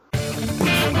Hello,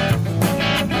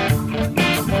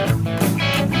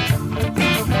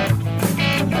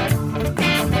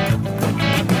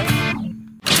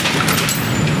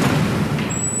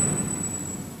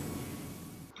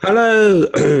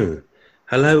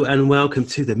 hello, and welcome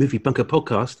to the Movie Bunker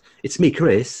podcast. It's me,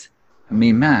 Chris. I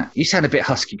mean, Matt, you sound a bit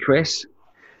husky, Chris.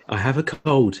 I have a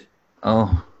cold.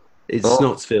 Oh, It's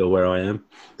Snotsville where I am.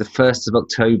 The 1st of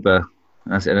October.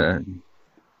 That's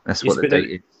what the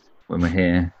date is when we're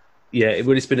here. Yeah,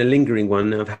 it's been a lingering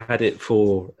one. I've had it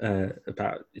for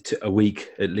about a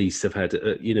week at least. I've had,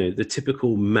 the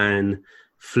typical man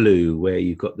flu where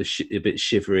you've got a bit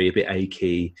shivery, a bit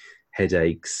achy,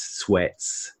 headaches,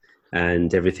 sweats,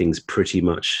 and everything's pretty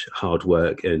much hard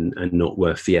work and not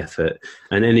worth the effort.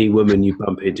 And any woman you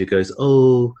bump into goes,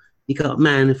 "Oh, you got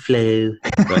man flu."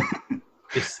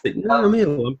 But no, I'm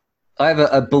ill. I have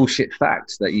a bullshit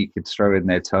fact that you could throw in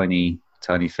their tiny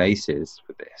faces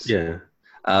for this. Yeah.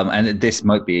 And this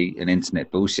might be an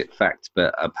internet bullshit fact,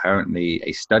 but apparently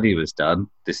a study was done.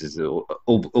 This is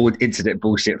all internet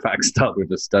bullshit facts start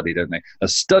with a study, don't they? A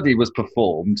study was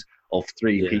performed of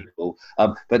 3 people.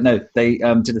 But no, they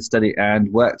did a study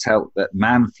and worked out that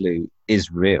man flu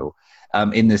is real,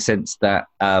 in the sense that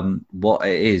what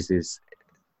it is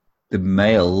the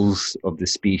males of the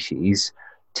species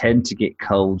tend to get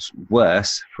colds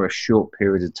worse for a short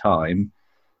period of time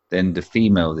than the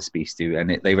female of the species do.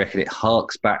 And they reckon it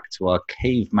harks back to our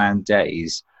caveman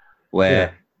days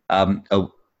where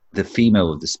the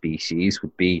female of the species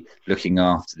would be looking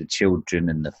after the children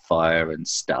and the fire and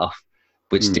stuff,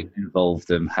 which didn't involve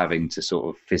them having to sort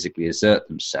of physically exert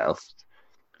themselves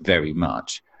very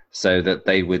much, so that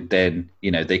they would then,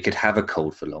 they could have a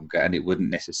cold for longer and it wouldn't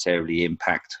necessarily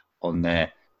impact on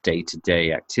their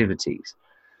day-to-day activities.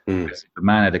 If a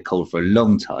man had a cold for a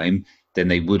long time, then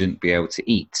they wouldn't be able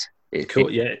to eat. It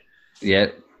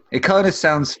kind of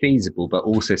sounds feasible, but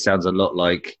also sounds a lot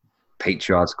like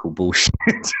patriarchal bullshit.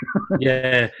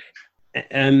 Yeah.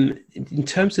 In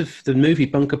terms of the Movie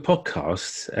Bunker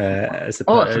podcast, I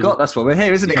forgot that's why we're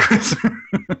here, isn't it, Chris?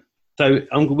 So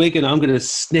I'm going to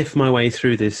sniff my way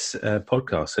through this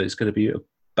podcast. So it's going to be a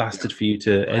bastard for you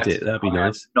to edit. That'd be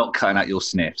nice. Not cutting out your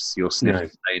sniffs. Your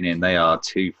sniffs staying in. They are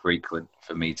too frequent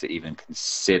for me to even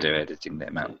consider editing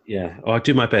them out. Yeah, I'll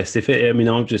do my best.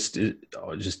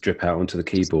 I'll just drip out onto the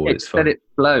keyboard. It's fine. Let it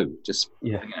flow. Just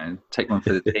take one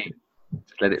for the team.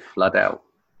 Just let it flood out.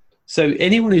 So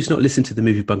anyone who's not listened to the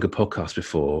Movie Bunker podcast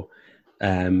before,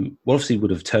 obviously would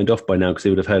have turned off by now because they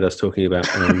would have heard us talking about.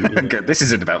 This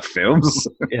isn't about films.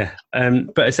 Yeah,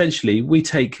 but essentially we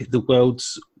take the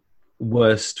world's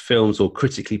worst films or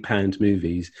critically panned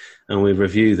movies and we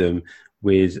review them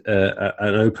with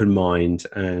an open mind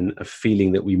and a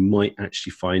feeling that we might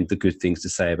actually find the good things to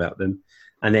say about them.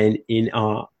 And then in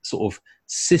our sort of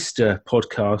sister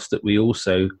podcast that we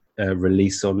also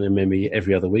release on maybe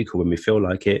every other week or when we feel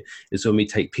like it, is when we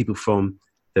take people from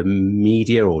the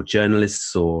media or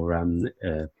journalists or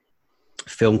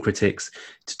film critics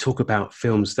to talk about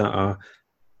films that are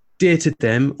dear to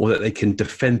them or that they can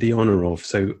defend the honour of.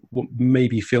 So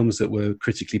maybe films that were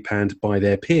critically panned by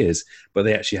their peers, but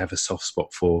they actually have a soft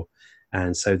spot for.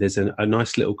 And so there's a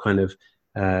nice little kind of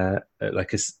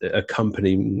like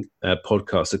accompanying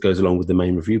podcast that goes along with the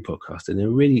main review podcast. And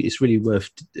it's really worth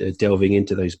delving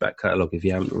into those back catalogue if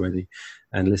you haven't already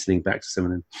and listening back to some of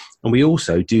them. And we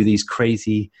also do these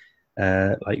crazy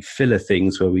like filler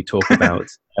things where we talk about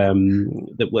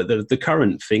the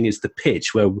current thing is the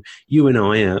pitch, where you and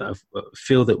I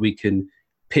feel that we can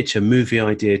pitch a movie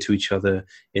idea to each other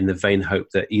in the vain hope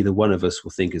that either one of us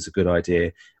will think is a good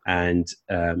idea and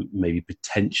maybe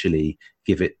potentially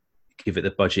give it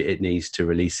the budget it needs to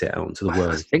release it out into the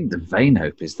world. I think the vain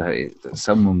hope is that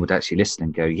someone would actually listen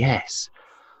and go, yes,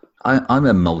 I'm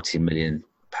a multi-million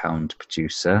pound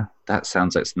producer. That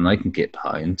sounds like something I can get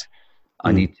behind.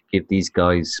 I need to give these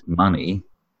guys money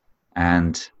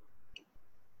and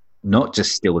not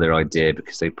just steal their idea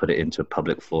because they put it into a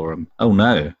public forum. Oh,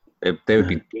 no. They would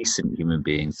be decent human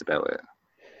beings about it.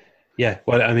 Yeah,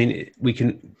 well, I mean, we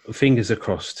can, fingers are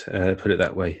crossed, put it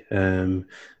that way. And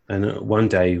one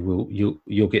day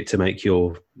you'll get to make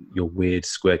your weird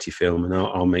squirty film, and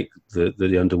I'll make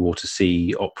the underwater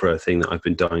sea opera thing that I've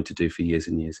been dying to do for years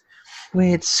and years.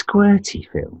 Weird squirty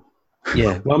film.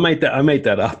 Yeah, well, I made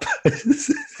that up.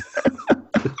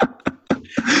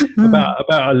 about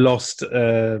a lost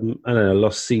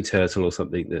lost sea turtle or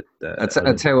something. That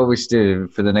I'll tell you what we should do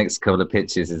for the next couple of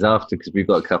pitches is after, because we've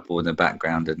got a couple in the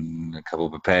background and a couple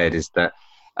prepared, is that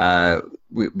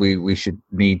we should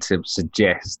need to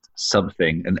suggest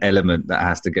something, an element that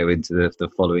has to go into the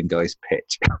following guy's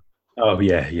pitch. Oh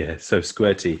yeah. So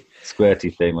Squirty.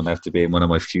 Squirty thing will have to be in one of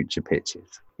my future pitches.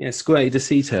 Yeah, Squirty the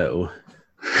sea turtle.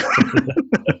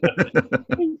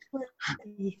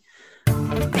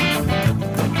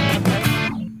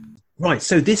 Right.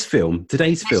 So today's film.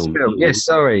 Yes,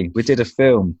 sorry, we did a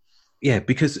film. Yeah,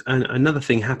 because another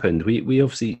thing happened. We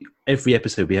obviously, every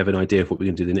episode, we have an idea of what we're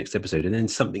going to do the next episode, and then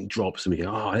something drops and we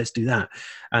go, oh, let's do that.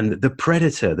 And The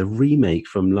Predator, the remake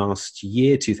from last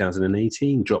year,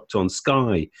 2018, dropped on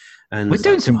Sky. And we're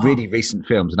doing some really recent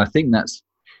films, and I think that's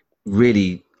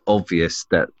really obvious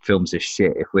that films are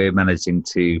shit if we're managing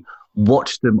to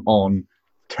watch them on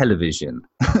television.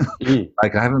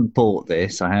 Like, I haven't bought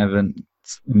this, I haven't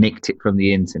nicked it from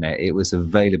the internet. It was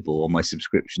available on my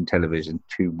subscription television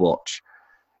to watch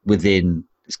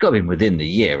it's got to be within the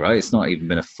year, right? It's not even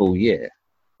been a full year.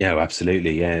 Yeah,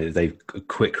 absolutely. Yeah, they've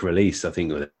quick release, I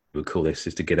think what we call this,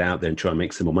 is to get out there and try and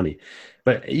make some more money.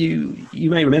 But you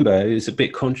may remember it was a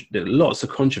bit lots of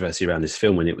controversy around this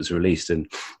film when it was released,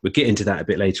 and we'll get into that a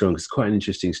bit later on because it's quite an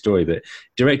interesting story. But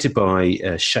directed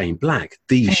by Shane Black,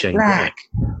 Shane Black.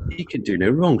 He can do no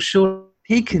wrong, sure.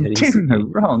 He can do no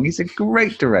wrong. He's a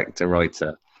great director,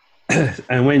 writer.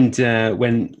 And when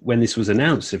this was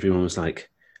announced, everyone was like,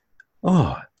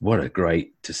 "Oh, what a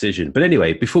great decision!" But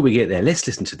anyway, before we get there, let's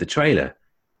listen to the trailer.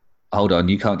 Hold on,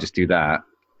 you can't just do that.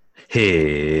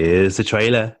 Here's the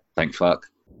trailer. Thank fuck.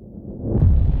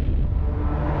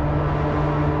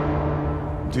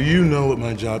 Do you know what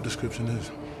my job description is?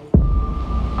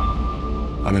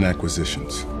 I'm in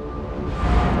acquisitions.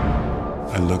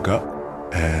 I look up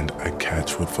and I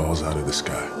catch what falls out of the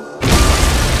sky.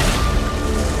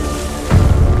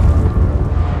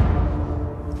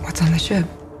 What's on the ship?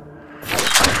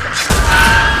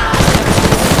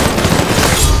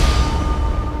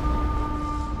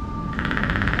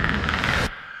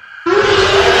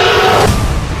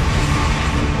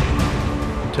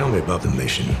 Tell me about the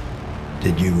mission.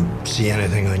 Did you see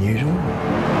anything unusual?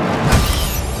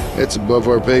 It's above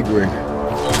our pay grade.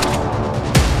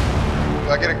 Do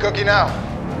I get a cookie now?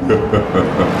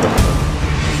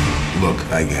 Look,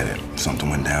 I get it. Something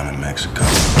went down in Mexico.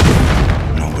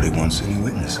 Nobody wants any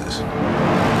witnesses.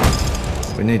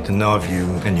 We need to know if you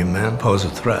and your men pose a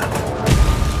threat.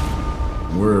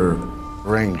 We're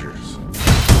Rangers.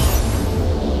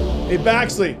 Hey,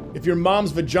 Baxley, if your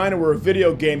mom's vagina were a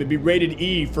video game, it'd be rated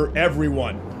E for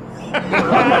everyone.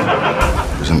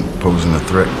 Isn't posing a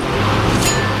threat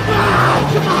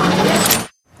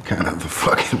kind of the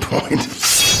fucking point?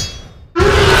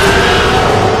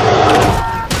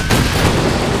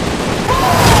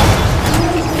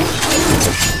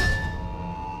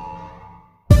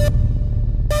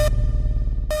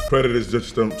 Predators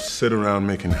just don't sit around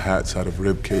making hats out of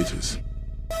rib cages.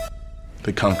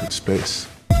 They conquered space.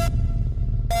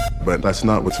 But that's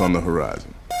not what's on the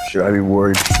horizon. Should I be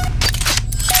worried?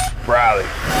 Riley.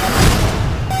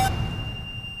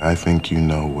 I think you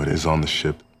know what is on the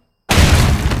ship.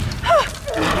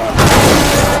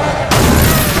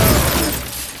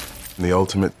 The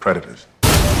ultimate predators.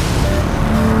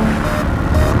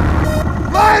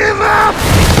 Light him up!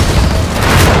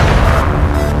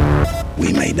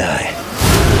 We may die.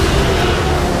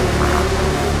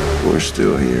 We're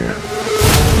still here.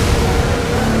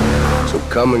 So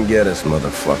come and get us,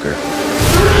 motherfucker.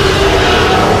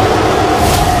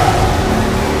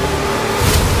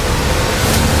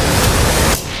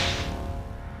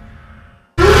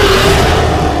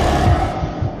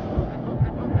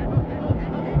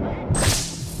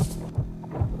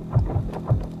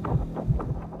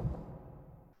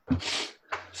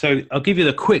 So I'll give you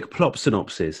the quick plot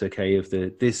synopsis, okay, of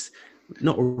this,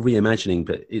 not a reimagining,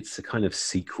 but it's a kind of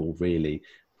sequel, really.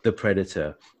 The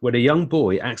Predator, when a young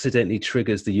boy accidentally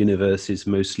triggers the universe's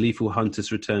most lethal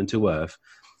hunters return to Earth,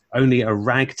 only a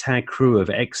ragtag crew of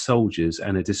ex-soldiers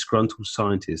and a disgruntled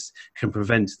scientist can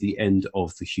prevent the end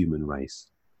of the human race.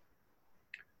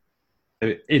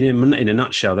 In a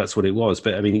nutshell, that's what it was.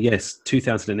 But I mean, yes,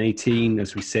 2018,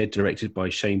 as we said, directed by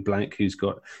Shane Black, who's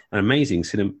got an amazing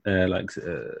cinema.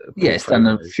 Yes, and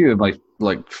a few of my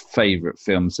favorite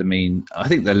films. I mean, I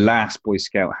think The Last Boy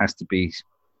Scout has to be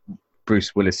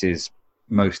Bruce Willis's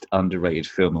most underrated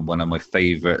film and one of my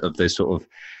favorite of those sort of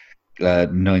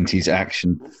 90s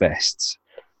action fests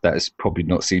that is probably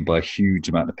not seen by a huge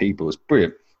amount of people. It's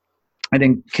brilliant. And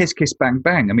then Kiss Kiss Bang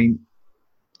Bang. I mean,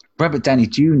 Robert Downey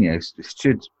Jr.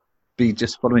 should be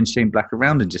just following Shane Black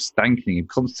around and just thanking him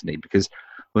constantly, because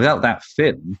without that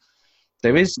film,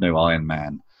 there is no Iron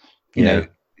Man. You know,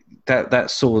 that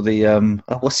saw the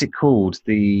what's it called?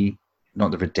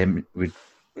 Not the redemption.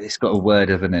 It's got a word,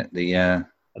 hasn't it? The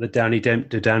The Downey Demption.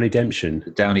 The Downey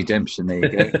Demption, there you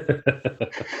go.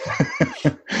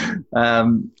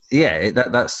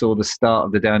 That's sort of the start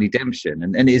of the Downey Demption,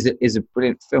 and is a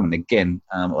brilliant film. And again,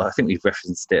 I think we've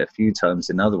referenced it a few times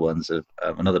in other ones of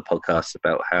another podcast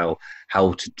about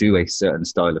how to do a certain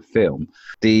style of film.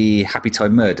 The Happy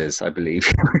Time Murders, I believe,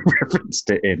 we referenced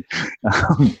it in,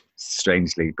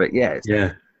 strangely, but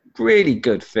it's really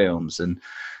good films and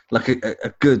like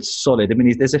a good solid. I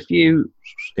mean, there's a few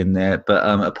in there, but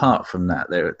apart from that,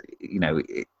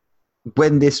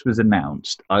 when this was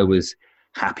announced, I was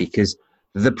happy because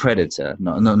the Predator,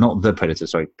 not the Predator,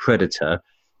 sorry, Predator.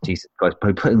 Jesus Christ,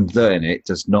 by putting the in it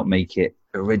does not make it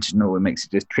original. It makes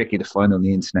it just tricky to find on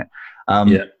the internet.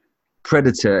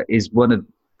 Predator is one of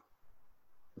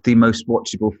the most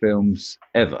watchable films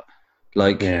ever.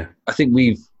 I think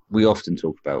we often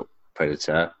talk about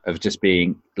Predator of just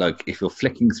being like, if you're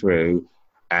flicking through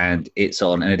and it's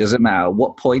on, and it doesn't matter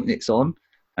what point it's on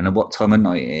and at what time of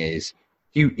night it is,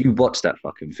 you watch that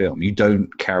fucking film. You don't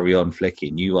carry on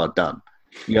flicking. You are done.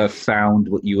 You have found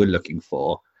what you were looking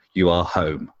for. You are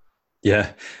home.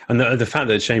 Yeah, and the fact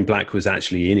that Shane Black was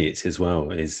actually in it as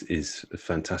well is a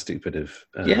fantastic bit of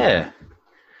I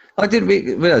didn't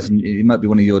realize it might be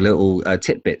one of your little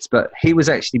tidbits, but he was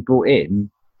actually brought in.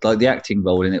 Like the acting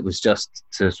role in it was just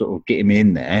to sort of get him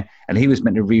in there, and he was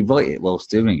meant to rewrite it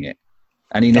whilst doing it,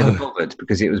 and he never bothered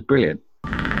because it was brilliant.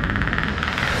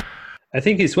 I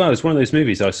think it's one of those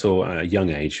movies I saw at a young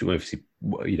age. Obviously,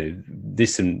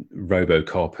 this and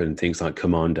RoboCop and things like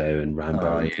Commando and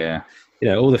Rambo.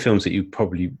 All the films that you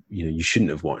probably you shouldn't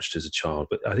have watched as a child.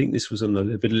 But I think this was a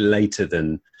little bit later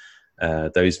than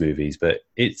those movies. But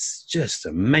it's just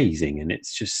amazing, and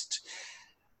it's just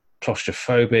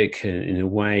claustrophobic in a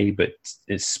way, but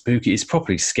it's spooky. It's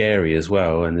properly scary as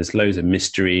well, and there's loads of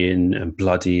mystery and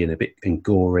bloody and a bit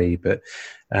gory, but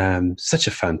such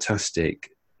a fantastic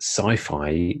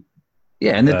sci-fi.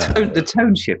 Yeah, and the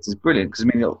tone shift is brilliant because I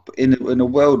mean, in a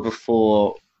world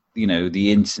before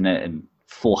the internet and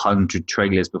 400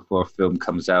 trailers before a film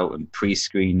comes out and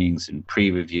pre-screenings and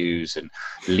pre-reviews and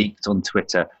leaked on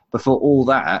Twitter, before all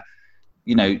that,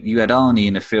 you had Arnie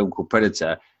in a film called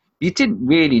Predator. You didn't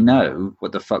really know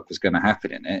what the fuck was going to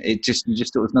happen in it. You just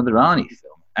thought it was another Arnie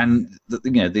film. And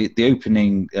the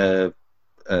opening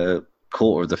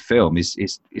quarter of the film is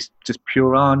just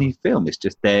pure Arnie film. It's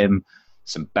just them,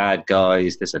 some bad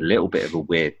guys. There's a little bit of a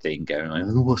weird thing going on.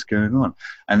 Oh, what's going on?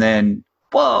 And then,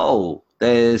 whoa,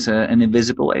 there's an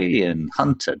invisible alien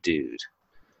hunter dude.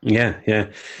 Yeah.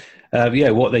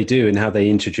 What they do and how they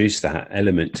introduce that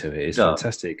element to it is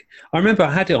fantastic. I remember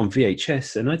I had it on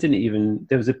VHS, and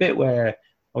there was a bit where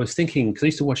I was thinking, because I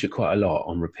used to watch it quite a lot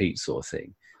on repeat sort of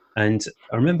thing, and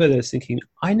I remember I was thinking,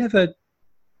 you never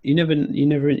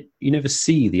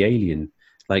see the alien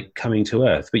like coming to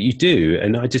Earth, but you do,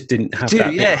 and I just didn't have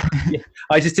that. Bit,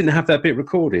 I just didn't have that bit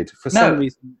recorded for some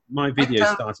reason. My video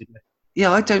started.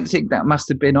 Yeah, I don't think that must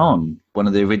have been on one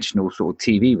of the original sort of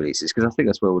TV releases, because I think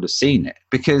that's where I would have seen it.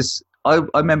 Because I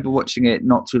remember watching it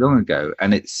not too long ago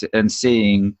and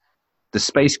seeing the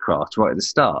spacecraft right at the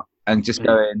start and just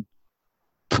going,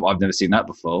 I've never seen that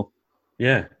before.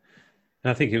 Yeah. And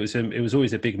I think it was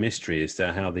always a big mystery as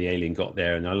to how the alien got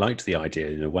there, and I liked the idea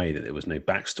in a way that there was no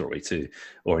backstory to,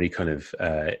 or any kind of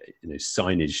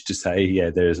signage to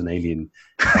say, there's an alien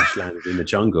crash landed in the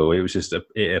jungle. It was just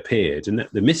it appeared, and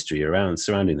the mystery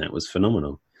surrounding that was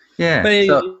phenomenal. Yeah, but,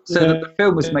 so the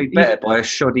film was made better by a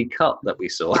shoddy cut that we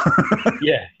saw.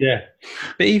 yeah.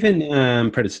 But even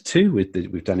Predator 2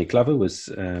 with Danny Glover was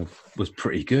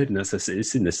pretty good, and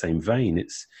it's in the same vein.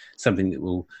 It's something that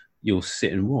you'll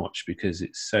sit and watch because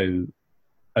it's so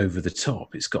over the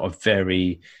top. It's got a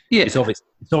very it's of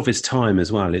its time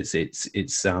as well. It's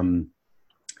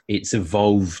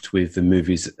evolved with the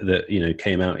movies that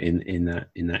came out in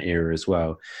that era as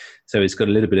well. So it's got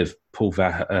a little bit of Paul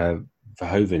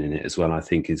Verhoeven in it as well. I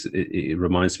think it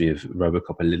reminds me of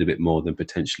RoboCop a little bit more than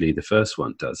potentially the first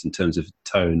one does in terms of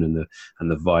tone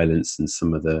and the violence and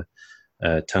some of the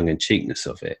tongue-in-cheekness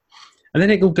of it. And then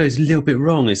it all goes a little bit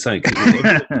wrong. It's like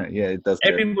it does.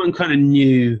 Everyone kind of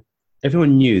knew.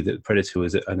 Everyone knew that Predator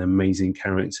was an amazing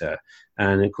character,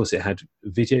 and of course it had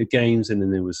video games, and then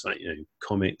there was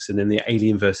comics, and then the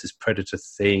Alien versus Predator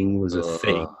thing was a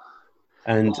thing.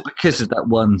 And because of that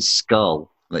one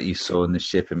skull that you saw in the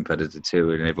ship in Predator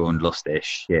 2, and everyone lost their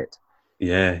shit.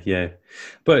 Yeah.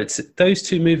 But those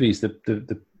two movies,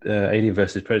 the Alien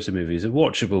versus Predator movies, are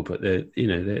watchable, but they're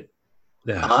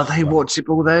are they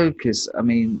watchable though? Because I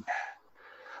mean,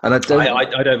 and I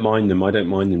don't mind them. I don't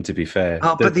mind them, to be fair.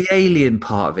 But the alien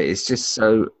part of it is just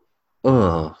so.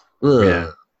 Yeah.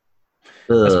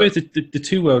 I suppose the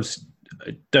two worlds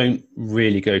don't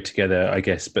really go together, I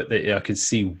guess. But I can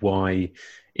see why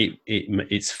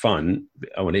it's fun.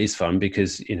 Well, it is fun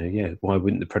because why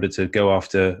wouldn't the Predator go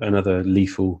after another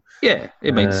lethal? Yeah,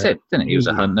 it makes sense, didn't it? He was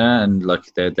a hunter, and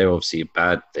like they're obviously a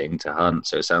bad thing to hunt.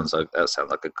 So it sounds like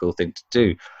a cool thing to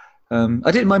do.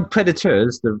 I didn't mind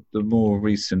Predators, the more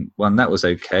recent one. That was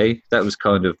okay. That was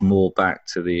kind of more back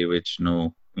to the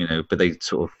original, but they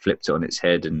sort of flipped it on its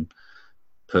head and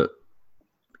put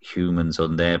humans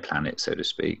on their planet, so to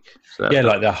speak. So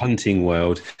like the hunting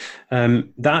world.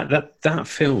 That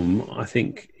film, I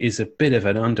think, is a bit of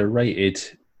an underrated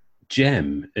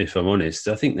gem, if I'm honest.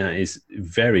 I think that is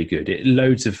very good. It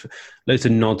loads of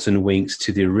nods and winks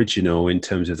to the original in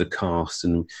terms of the cast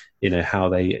and how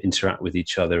they interact with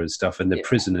each other and stuff, and the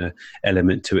prisoner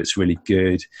element to it's really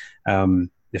good.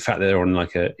 The fact that they're on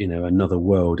like another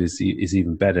world is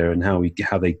even better, and how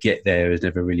they get there is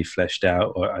never really fleshed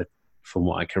out, from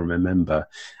what I can remember.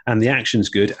 And the action's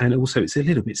good, and also it's a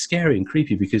little bit scary and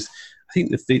creepy because I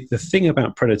think the thing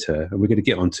about Predator, and we're going to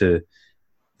get onto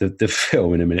the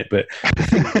film in a minute, but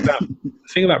the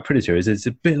thing about Predator is it's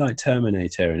a bit like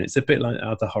Terminator, and it's a bit like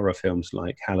other horror films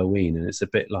like Halloween, and it's a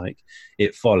bit like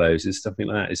It Follows and something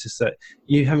like that. It's just that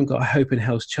you haven't got a hope in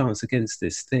hell's chance against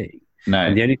this thing. No.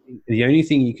 And the only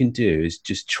thing you can do is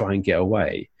just try and get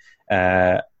away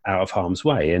out of harm's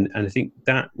way. And I think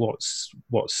that what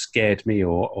scared me,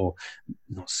 or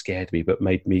not scared me, but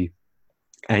made me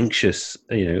anxious,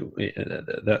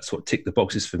 that's what ticked the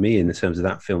boxes for me in terms of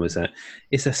that film, is that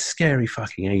it's a scary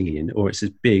fucking alien, or it's a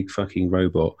big fucking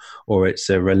robot, or it's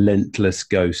a relentless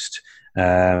ghost,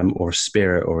 or a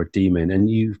spirit or a demon, and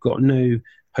you've got no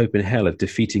hope in hell of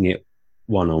defeating it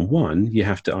one-on-one. You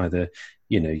have to either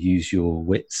use your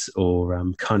wits or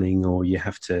cunning, or you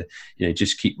have to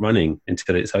just keep running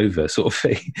until it's over, sort of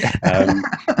thing.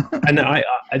 And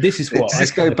this is what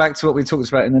let's go back to what we talked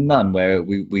about in The Nun, where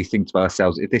we think to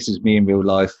ourselves, if this was me in real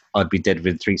life, I'd be dead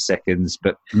within 3 seconds,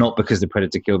 but not because the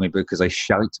Predator killed me, but because I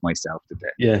shot myself to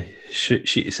death. Yeah,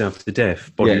 shoot yourself to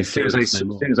death. As soon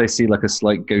as I see like a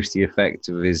slight ghosty effect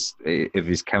of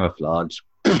his camouflage,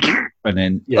 and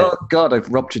then oh god, I've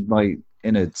ruptured my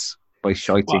innards by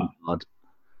shiting hard.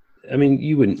 I mean,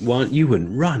 you wouldn't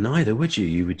run either, would you?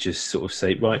 You would just sort of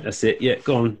say, right, that's it. Yeah,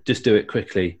 go on, just do it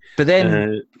quickly. But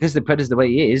then, because the Predator's the way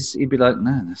he is, he'd be like,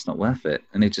 no, that's not worth it.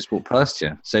 And he'd just walk past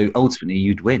you. So ultimately,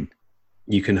 you'd win.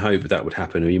 You can hope that would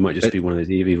happen, or you might just be one of those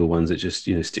evil ones that just,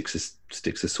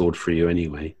 sticks a sword through you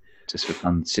anyway. Just for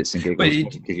fun, shits and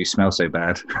giggles, because you smell so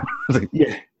bad.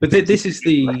 Yeah, but this is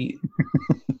the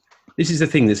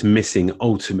thing that's missing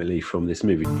ultimately from this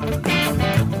movie.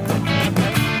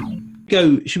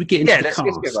 Should we get into the cast?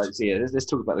 Let's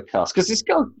talk about the cast, because it's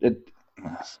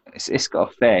got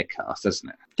a fair cast,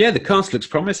 hasn't it? Yeah, the cast looks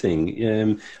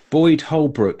promising. Boyd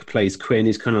Holbrook plays Quinn.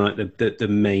 He's kind of like the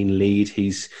main lead.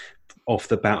 He's off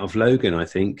the bat of Logan, I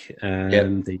think.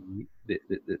 The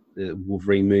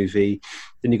Wolverine movie.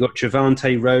 Then you got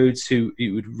Trevante Rhodes, who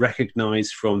you would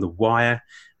recognise from The Wire.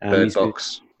 Bird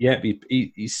Box.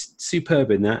 He's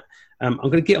superb in that. I'm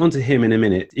going to get onto him in a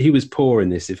minute. He was poor in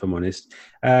this, if I'm honest.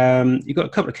 You've got a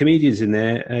couple of comedians in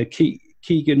there.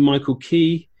 Keegan-Michael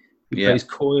Key, who plays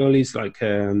Coyle. He's like,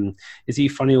 is he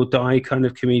Funny or Die kind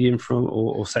of comedian from,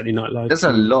 or Saturday Night Live? There's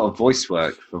a lot of voice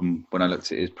work from when I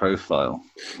looked at his profile.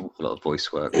 A lot of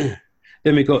voice work.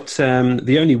 Then we got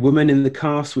the only woman in the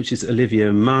cast, which is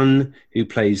Olivia Munn, who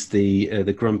plays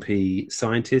the grumpy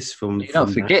scientist from. You're not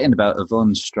forgetting about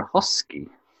Yvonne Strahovski.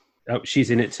 Oh, she's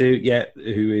in it too, yeah,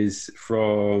 who is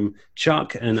from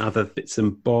Chuck and other bits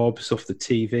and bobs off the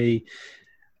TV.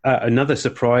 Another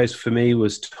surprise for me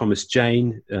was Thomas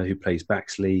Jane, who plays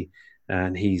Baxley,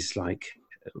 and he's like,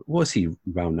 what's he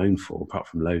well known for, apart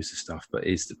from loads of stuff, but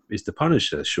is the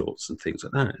Punisher shorts and things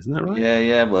like that, isn't that right?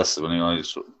 Yeah, well, that's the one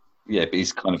but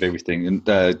he's kind of everything.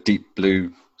 And Deep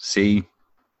Blue Sea.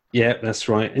 Yeah, that's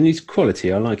right. And he's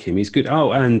quality, I like him, he's good.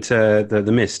 Oh, and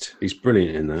the Mist, he's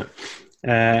brilliant in that.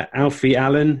 Alfie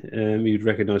Allen, you'd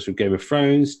recognise from Game of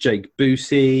Thrones, Jake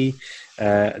Busey,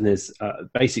 and there's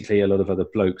basically a lot of other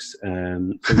blokes.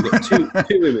 So we've got two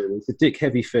women. It's a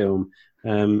dick-heavy film,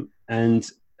 and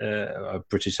a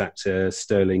British actor,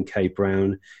 Sterling K.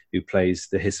 Brown, who plays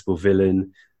the hissable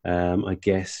villain. I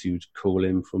guess you'd call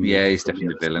him from. Yeah, he's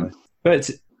definitely the villain.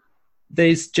 But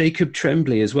there's Jacob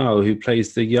Tremblay as well, who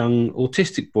plays the young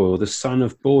autistic boy, or the son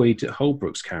of Boyd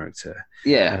Holbrook's character.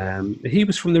 Yeah. He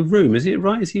was from The Room, is it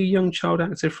right? Is he a young child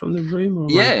actor from The Room? Or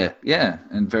yeah,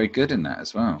 and very good in that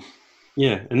as well.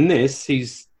 Yeah, and this,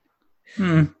 he's...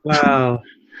 Wow.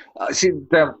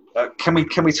 Can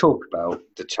we talk about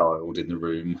the child in The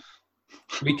Room?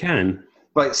 We can.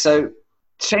 Right, so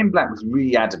Shane Black was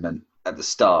really adamant at the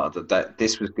start that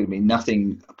this was going to be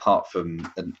nothing apart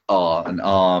from an R. An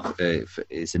R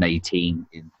is an 18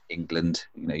 in England.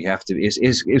 You know, you have to.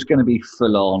 It's going to be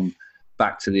full on,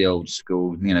 back to the old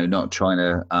school. You know, not trying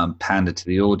to pander to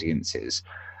the audiences.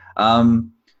 And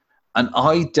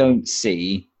I don't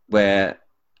see where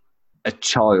a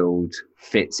child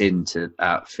fits into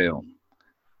that film.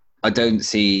 I don't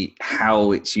see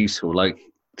how it's useful. Like,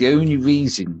 the only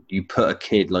reason you put a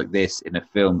kid like this in a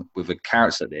film with a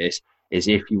character like this is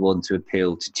if you want to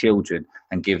appeal to children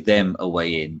and give them a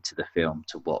way into the film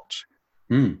to watch.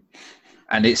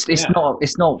 And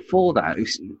it's not for that.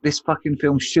 This fucking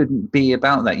film shouldn't be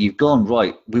about that. You've gone,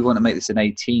 right, we want to make this an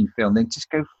 18 film, then just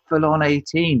go full on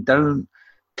 18. Don't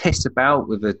piss about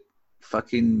with a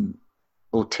fucking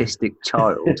autistic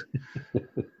child.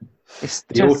 It's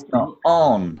just not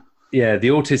on. Yeah, the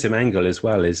autism angle as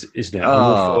well isn't it?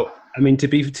 I mean, to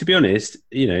be honest,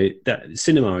 you know, that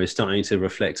cinema is starting to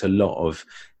reflect a lot of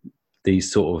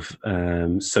these sort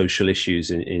of social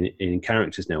issues in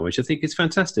characters now, which I think is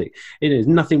fantastic. There's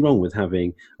nothing wrong with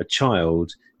having a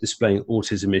child displaying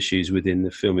autism issues within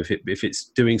the film if it's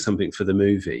doing something for the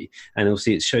movie, and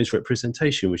obviously it shows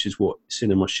representation, which is what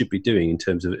cinema should be doing in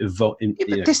terms of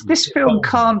this film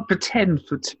can't pretend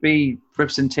to be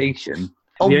representation.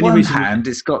 On one hand,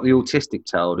 it's got the autistic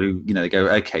child who, you know, they go,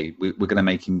 okay, we're going to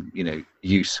make him, you know,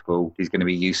 useful. He's going to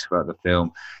be useful at the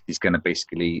film. He's going to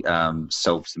basically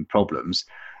solve some problems.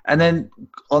 And then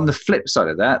on the flip side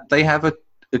of that, they have a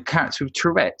character with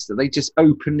Tourette's that they just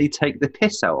openly take the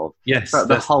piss out of throughout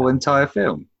the whole entire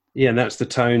film. Yeah, and that's the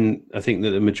tone, I think,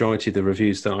 that the majority of the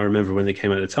reviews that I remember when they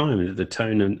came out at the time, the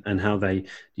tone and how they,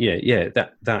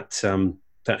 that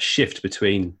shift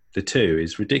between the two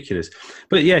is ridiculous.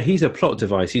 But yeah, he's a plot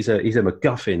device. He's a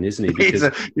MacGuffin, isn't he? Because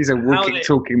he's a walking,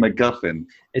 talking MacGuffin.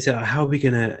 It's how are we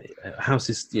gonna? How's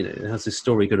this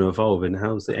story going to evolve, and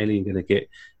how's the alien going to get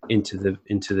into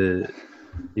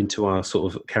our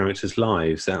sort of characters'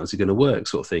 lives? How's it going to work,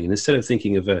 sort of thing? And instead of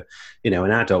thinking of an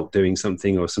adult doing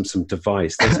something or some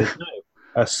device, they said no.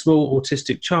 A small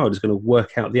autistic child is going to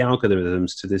work out the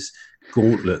algorithms to this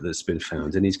gauntlet that's been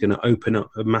found, and he's going to open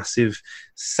up a massive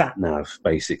sat nav,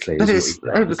 basically. But it's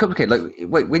complicated.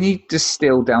 Like, when you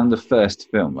distill down the first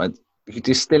film, right, you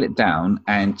distill it down,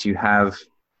 and you have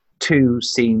two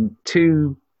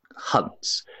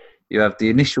hunts. You have the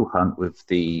initial hunt with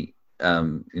the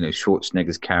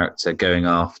Schwarzenegger's character going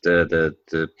after the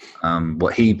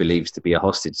what he believes to be a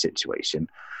hostage situation,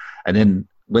 and then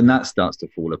when that starts to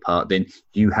fall apart, then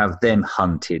you have them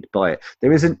hunted by it.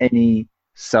 There isn't any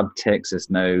subtext. There's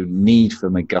no need for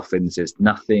MacGuffins. There's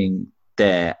nothing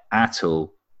there at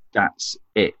all. That's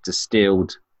it.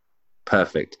 Distilled.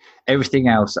 Perfect. Everything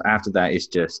else after that is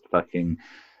just fucking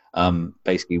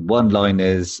basically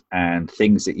one-liners and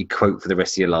things that you quote for the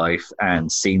rest of your life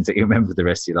and scenes that you remember for the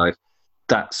rest of your life.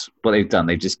 That's what they've done.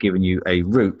 They've just given you a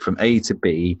route from A to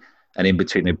B, and in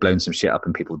between they've blown some shit up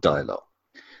and people die a lot.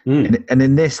 And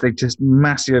in this, they just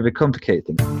massively overcomplicate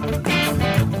things.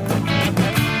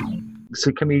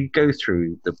 So can we go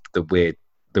through the weird?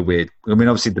 I mean,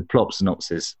 obviously the plot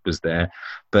synopsis was there,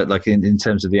 but like in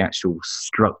terms of the actual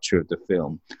structure of the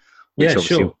film, which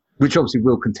obviously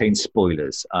will contain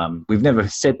spoilers. We've never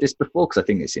said this before because I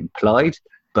think it's implied.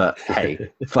 But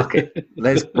hey, fuck it.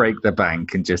 Let's break the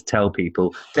bank and just tell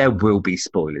people there will be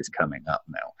spoilers coming up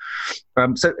now.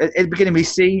 So at the beginning, we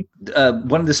see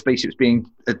one of the spaceships one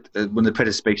of the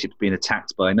Predator spaceships being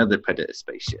attacked by another Predator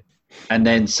spaceship. And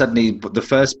then suddenly the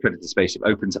first Predator spaceship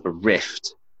opens up a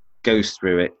rift, goes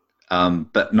through it,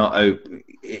 but not open.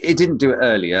 It didn't do it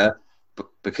earlier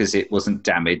because it wasn't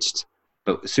damaged.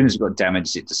 But as soon as it got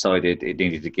damaged, it decided it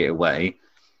needed to get away.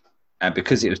 And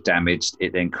because it was damaged,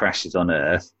 it then crashes on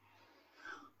Earth,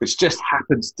 which just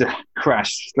happens to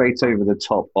crash straight over the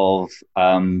top of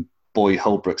Boy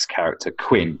Holbrook's character,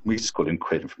 Quinn. We just call him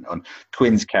Quinn from now on.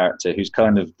 Quinn's character, who's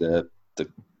kind of the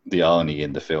Arnie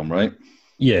in the film, right?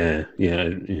 Yeah.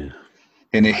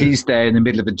 And he's there in the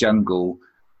middle of a jungle.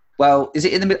 Well, is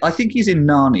it in the middle? I think he's in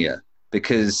Narnia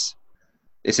because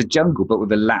it's a jungle, but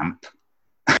with a lamp.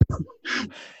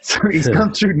 So he's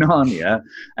gone through Narnia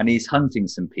and he's hunting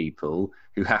some people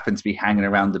who happen to be hanging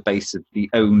around the base of the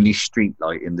only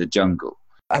streetlight in the jungle.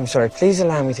 I'm sorry, please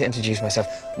allow me to introduce myself.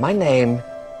 My name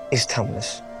is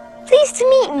Tumnus. Pleased to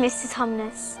meet you, Mr.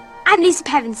 Tumnus. I'm Lisa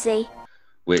Pevensey.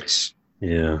 Which,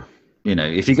 yeah, you know,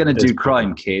 if you're going to do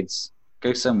crime, kids,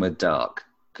 go somewhere dark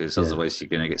because otherwise you're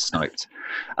going to get sniped.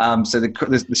 So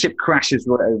the ship crashes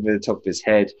right over the top of his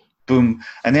head. Boom.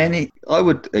 And then I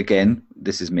would, again,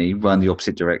 this is me, run the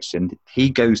opposite direction. He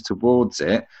goes towards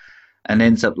it and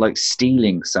ends up like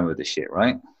stealing some of the shit,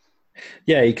 right?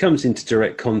 Yeah, he comes into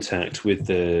direct contact with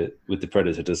the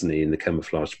predator, doesn't he? In the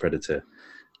camouflaged predator,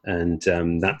 and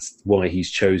that's why he's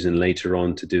chosen later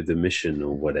on to do the mission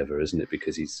or whatever, isn't it?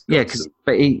 Because he's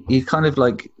but he kind of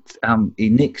like he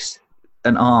nicks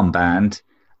an armband,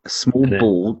 a small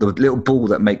ball, the little ball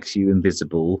that makes you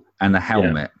invisible, and a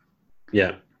helmet.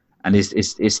 Yeah. And his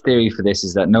theory for this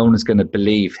is that no one's going to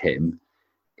believe him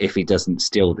if he doesn't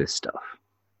steal this stuff,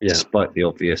 despite the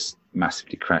obvious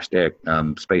massively crashed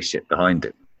spaceship behind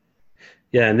it.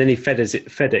 Yeah, and then he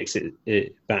FedEx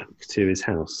it back to his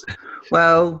house.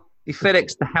 Well, he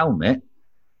FedEx the helmet.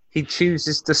 He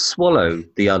chooses to swallow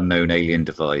the unknown alien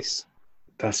device.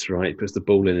 That's right. Puts the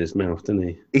ball in his mouth, doesn't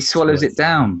he? He swallows it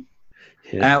down.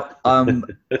 Yeah. Now,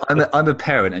 I'm a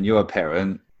parent, and you're a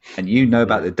parent, and you know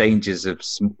about the dangers of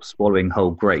swallowing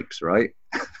whole grapes, right?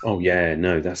 Oh yeah,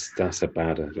 no, that's a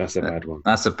bad one. That's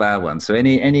a bad one. So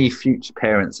any future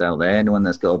parents out there, anyone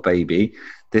that's got a baby,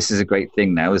 this is a great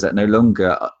thing now, is that no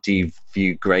longer do you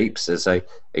view grapes as a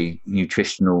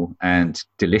nutritional and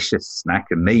delicious snack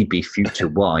and maybe future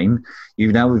wine.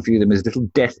 You now view them as little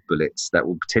death bullets that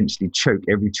will potentially choke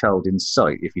every child in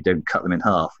sight if you don't cut them in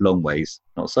half, long ways.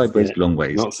 Not sideways, long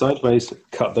ways. Not sideways.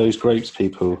 Cut those grapes,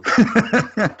 people.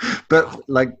 But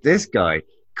like this guy,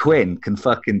 Quinn, can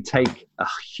fucking take a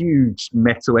huge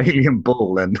metal alien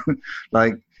ball and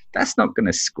like, that's not going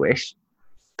to squish.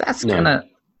 That's going to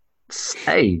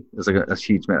stay as a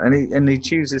huge metal. And he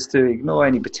chooses to ignore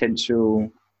any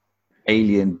potential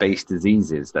alien-based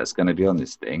diseases that's going to be on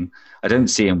this thing. I don't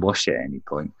see him wash it at any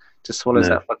point. Just swallows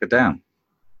that fucker down.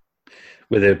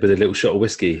 With a little shot of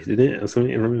whiskey, didn't it? Or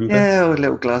something, I remember. Yeah, or a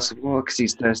little glass of water because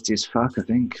he's thirsty as fuck, I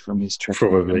think, from his trip.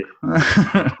 Probably.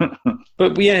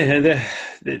 But yeah,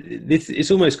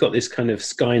 it's almost got this kind of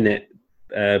Skynet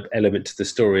element to the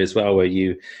story as well, where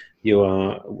you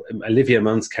are Olivia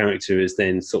Munn's character is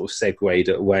then sort of segued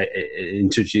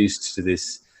introduced to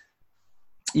this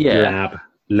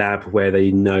lab where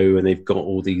they know and they've got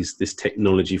all this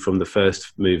technology from the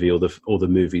first movie or the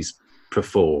movies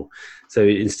before. So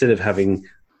instead of having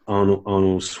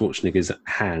Arnold Schwarzenegger's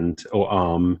hand or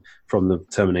arm from the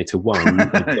Terminator 1,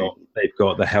 they've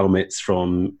got the helmets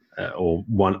from or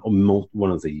one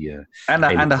of the and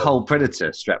a whole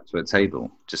Predator strapped to a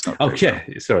table. Just not.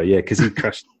 Because he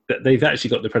crashed. They've actually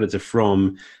got the Predator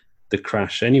from the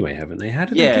crash anyway, haven't they? How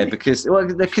did they because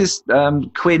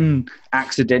Quinn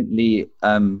accidentally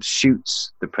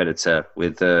shoots the Predator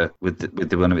with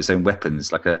one of its own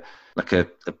weapons, like a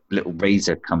little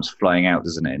razor comes flying out,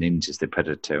 doesn't it, and injures the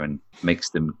Predator and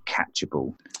makes them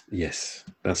catchable. Yes,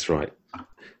 that's right.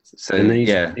 So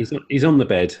he's on the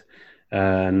bed.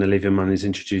 And Olivia Munn is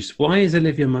introduced. Why is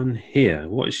Olivia Munn here?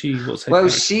 What's her character?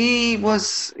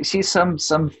 She's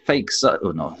some fake.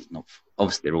 Not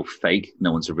obviously they're all fake.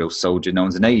 No one's a real soldier. No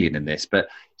one's an alien in this. But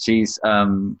she's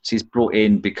brought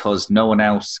in because no one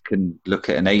else can look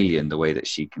at an alien the way that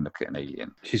she can look at an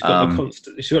alien. She's got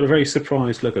she's got a very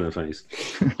surprised look on her face,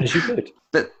 and she could.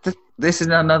 But this is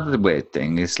another weird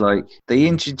thing. It's like they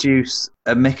introduce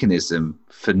a mechanism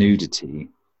for nudity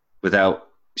without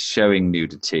showing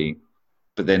nudity,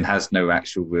 but then has no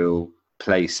actual real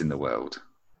place in the world.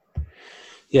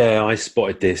 Yeah, I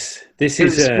spotted this. It's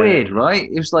weird, right?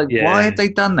 It was like, why have they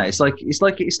done that? It's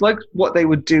like what they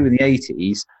would do in the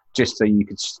 80s, just so you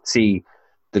could see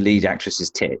the lead actress's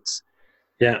tits.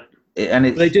 Yeah, and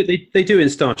they do in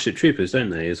Starship Troopers, don't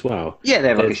they, as well? Yeah, they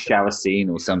have like a shower scene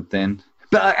or something.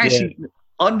 But actually,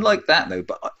 unlike that though,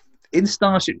 but in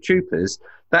Starship Troopers,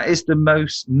 that is the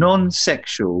most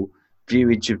non-sexual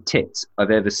viewage of tits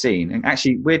I've ever seen. And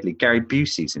actually, weirdly, Gary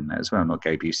Busey's in that as well. Not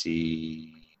Gary Busey.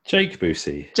 Jake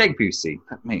Busey.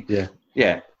 Me.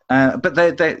 Yeah. But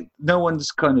they no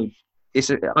one's kind of.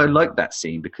 I like that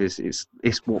scene because it's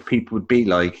what people would be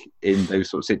like in those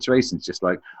sort of situations. Just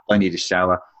like, I need a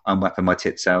shower. I'm whapping my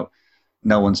tits out.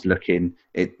 No one's looking.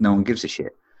 No one gives a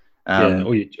shit.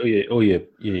 Or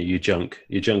your junk.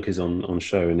 Your junk is on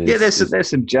show. And there's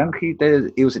some junk.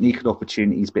 It was an equal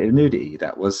opportunities bit of nudity,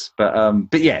 that was. But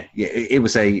it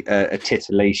was a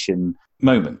titillation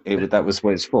moment. That was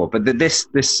what it's for. But this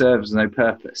serves no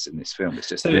purpose in this film. It's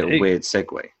just a little weird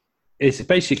segue. It's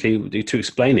basically, to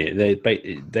explain it,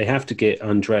 they have to get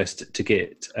undressed to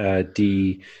get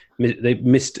they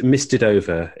misted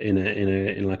over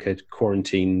in like a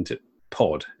quarantined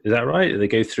pod. Is that right? They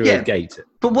go through a gate.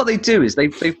 But what they do is they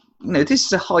this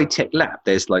is a high-tech lab.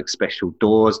 There's like special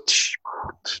doors,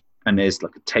 and there's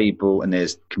like a table, and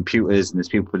there's computers, and there's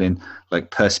people in like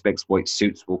perspex white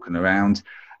suits walking around.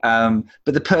 But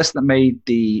the person that made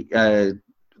the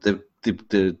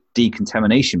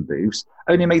decontamination booths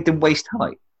only made them waist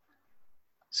height.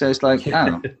 So it's like,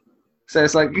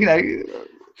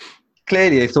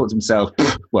 clearly they thought to themselves,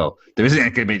 well, there isn't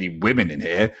going to be any women in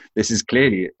here. This is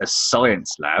clearly a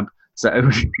science lab, so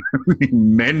only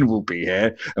men will be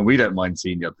here, and we don't mind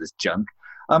seeing the others junk.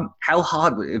 How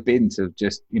hard would it have been to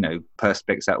just,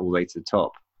 perspex that all the way to the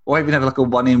top? Or even have like a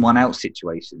one in, one out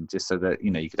situation, just so that,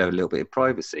 you could have a little bit of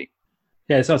privacy.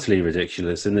 Yeah, it's utterly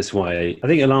ridiculous. And that's why I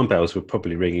think alarm bells were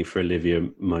probably ringing for Olivia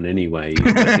Munn anyway,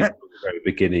 from the very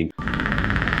beginning.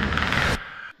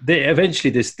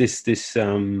 Eventually, this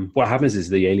what happens is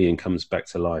the alien comes back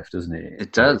to life, doesn't it?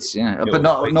 It does, yeah. But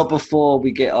not before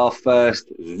we get our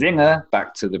first zinger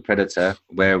back to the Predator,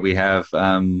 where we have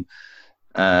Olivia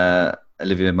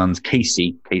Munn's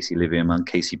Casey Olivia Munn,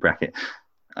 Casey Brackett,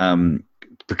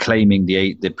 proclaiming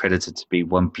the Predator to be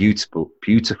one beautiful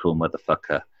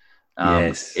motherfucker.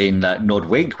 Yes. In nod,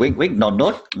 wink, wink, wink, nod,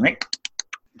 nod.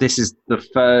 This is the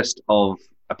first of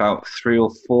about 3 or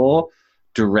 4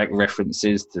 direct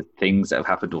references to things that have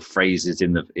happened or phrases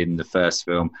in the first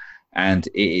film, and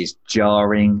it is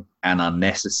jarring and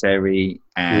unnecessary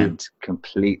and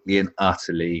completely and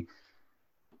utterly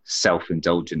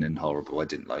self-indulgent and horrible. I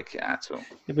didn't like it at all.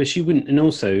 Yeah, but she wouldn't. And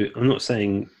also, I'm not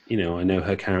saying I know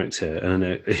her character, and I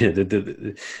know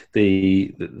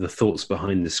the thoughts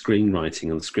behind the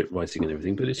screenwriting and the script writing and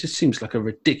everything. But it just seems like a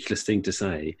ridiculous thing to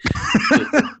say.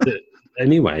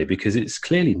 Anyway, because it's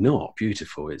clearly not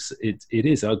beautiful. It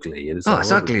is ugly. It's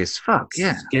ugly as fuck.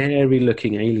 Yeah,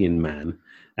 scary-looking alien man,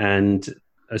 and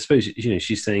I suppose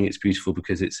she's saying it's beautiful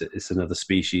because it's another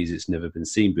species. It's never been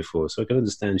seen before. So I can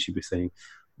understand she'd be saying,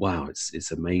 "Wow,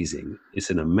 it's amazing. It's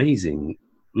an amazing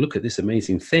look at this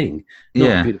amazing thing."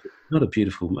 Not a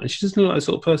beautiful man. She doesn't look like the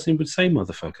sort of person who would say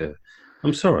 "motherfucker."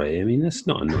 I'm sorry. I mean, that's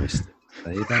not a nice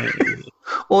thing to say.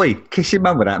 Oi, kiss your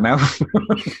mum with that mouth.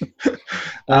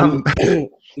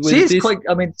 She is quite.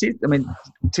 I mean,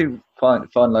 to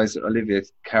finalise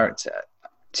Olivia's character,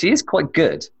 she is quite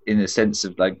good in the sense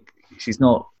of like she's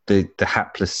not the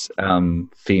hapless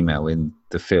female in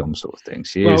the film sort of thing.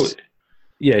 She is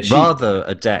rather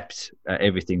adept at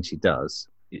everything she does.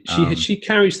 She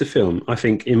carries the film. I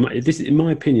think in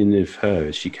my opinion of her,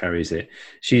 as she carries it,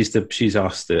 she's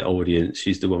asked the audience.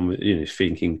 She's the one with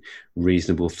thinking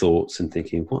reasonable thoughts and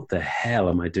thinking, what the hell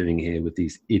am I doing here with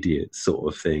these idiots,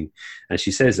 sort of thing. And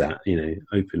she says that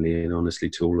openly and honestly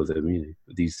to all of them.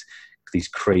 These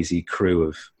crazy crew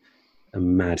of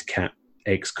madcap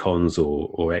ex-cons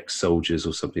or ex-soldiers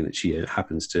or something that she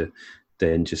happens to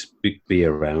then just be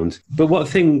around. But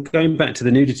going back to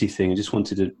the nudity thing, I just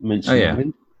wanted to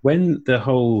mention when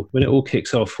it all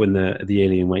kicks off, when the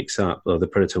alien wakes up, or the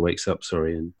Predator wakes up,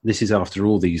 sorry, and this is after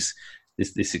all this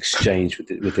exchange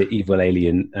with the evil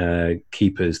alien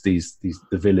keepers, the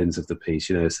villains of the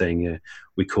piece, saying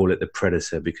we call it the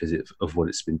Predator because of what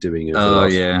it's been doing.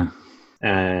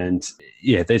 And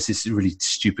there's this really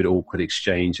stupid, awkward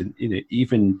exchange, and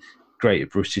even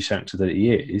great British actor that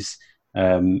he is,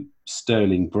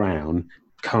 Sterling Brown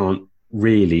can't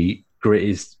really grit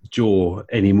his jaw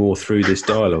anymore through this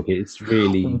dialogue. It's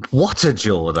really what a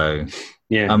jaw, though.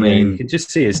 Yeah, I mean, you can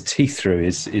just see his teeth through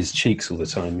his cheeks all the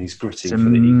time. He's gritting. It's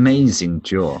an amazing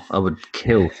jaw. I would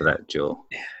kill for that jaw.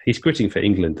 He's gritting for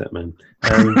England, that man.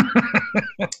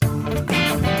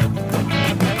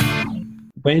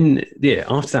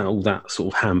 After that, all that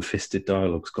sort of ham-fisted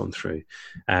dialogue's gone through,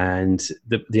 and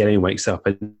the alien wakes up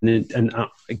and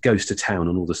it goes to town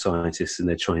on all the scientists, and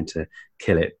they're trying to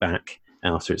kill it back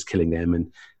after it's killing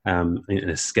them and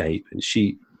escape. And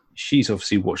she's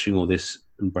obviously watching all this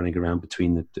and running around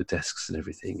between the desks and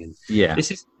everything. And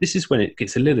this is when it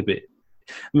gets a little bit.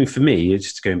 I mean, for me,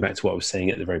 just going back to what I was saying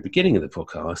at the very beginning of the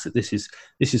podcast, that this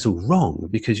is all wrong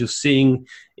because you're seeing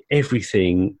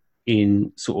everything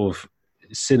in sort of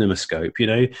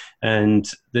CinemaScope,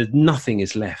 and nothing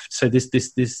is left. So this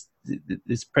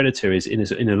Predator is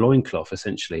in a loincloth,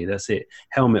 essentially. That's it.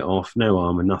 Helmet off, no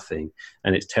armor, nothing,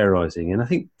 and it's terrorizing. And I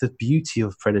think the beauty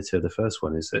of Predator, the first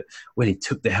one, is that when he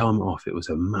took the helmet off, it was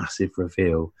a massive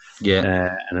reveal,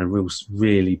 and a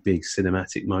really big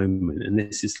cinematic moment. And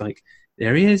this is like,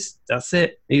 there he is. That's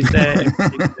it. He's there.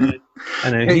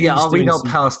 Are we not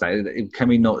past that? Can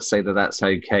we not say that that's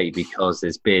okay because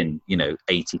there's been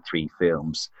 83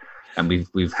 films, and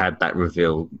we've had that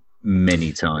reveal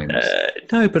many times?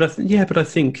 No, but I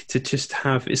think to just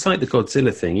have, it's like the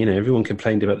Godzilla thing. Everyone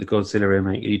complained about the Godzilla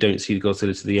remake. You don't see the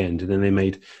Godzilla to the end, and then they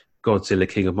made Godzilla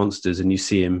King of Monsters, and you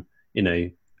see him,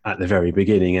 at the very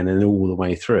beginning, and then all the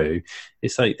way through.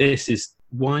 It's like, this is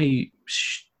why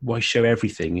show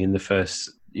everything in the first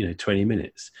 20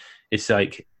 minutes? It's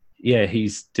like,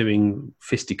 he's doing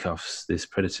fisticuffs. This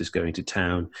predator's going to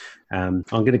town. I'm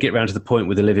going to get round to the point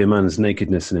with Olivia Munn's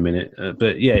nakedness in a minute.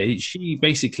 But she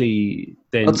basically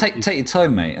then... I'll take your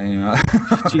time, mate.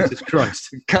 Jesus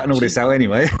Christ. Cutting all this out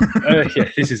anyway.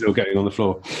 This is all going on the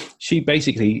floor. She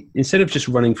basically, instead of just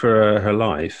running for her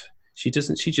life, she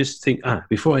just think,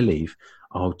 before I leave,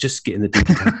 I'll just get in the deep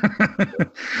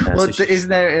isn't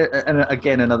there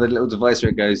again another little device where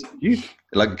it goes,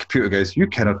 like a computer goes, you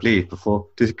cannot leave before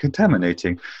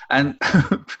decontaminating. And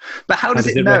but how does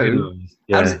it know?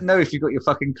 How does it know if you've got your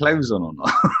fucking clothes on or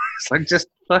not? It's like, just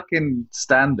fucking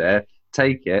stand there,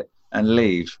 take it, and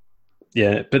leave.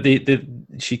 Yeah, but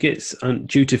she gets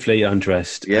dutifully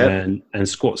undressed and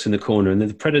squats in the corner, and then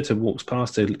the predator walks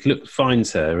past her,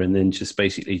 finds her, and then just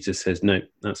basically just says, "No,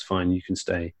 that's fine, you can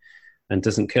stay." And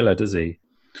doesn't kill her, does he?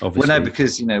 Obviously. Well, no,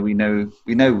 because we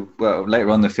know. Well, later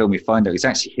on in the film, we find out he's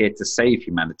actually here to save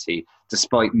humanity,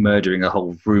 despite murdering a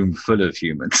whole room full of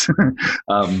humans.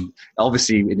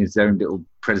 Obviously, in his own little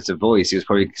predator voice, he was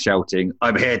probably shouting,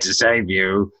 "I'm here to save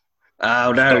you."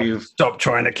 Oh no! You've stop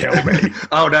trying to kill me.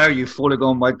 Oh no! You've fallen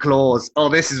on my claws. Oh,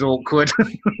 this is awkward.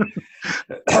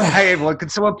 Hey everyone, can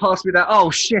someone pass me that?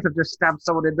 Oh shit! I've just stabbed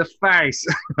someone in the face.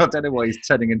 I don't know why he's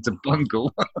turning into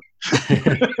Bungle.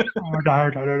 Oh,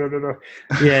 no.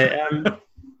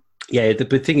 Yeah.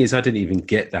 The thing is, I didn't even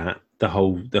get that. The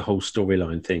whole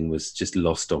storyline thing was just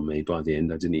lost on me by the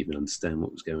end. I didn't even understand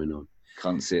what was going on.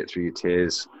 Can't see it through your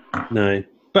tears. No.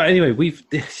 But anyway,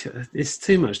 it's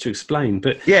too much to explain.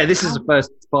 But yeah, this is the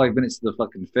first 5 minutes of the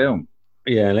fucking film.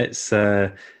 Yeah, let's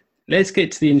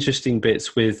get to the interesting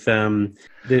bits with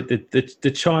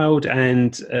the child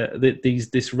and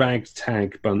this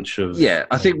ragtag bunch of. Yeah,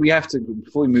 I think we have to,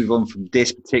 before we move on from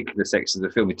this particular section of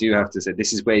the film, we do have to say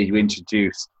this is where you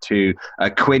introduce to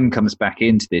Quinn comes back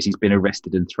into this. He's been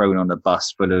arrested and thrown on a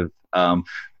bus full of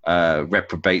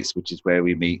reprobates, which is where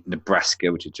we meet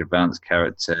Nebraska, which is Travant's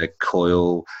character,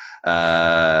 Coyle,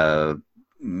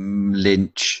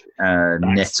 Lynch,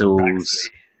 Nettles,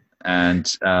 and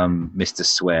Mr.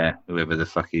 Swear, whoever the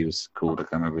fuck he was called. I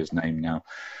can't remember his name now.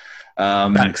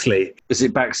 Baxley. Was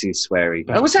it Baxley Sweary?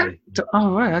 Baxley. Oh, was that?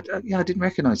 Oh, right. I didn't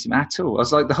recognise him at all. I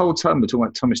was like, the whole time we're talking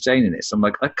about Thomas Jane in this, I'm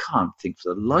like, I can't think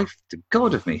for the life to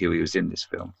God of me who he was in this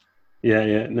film.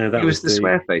 Yeah. No, that he was the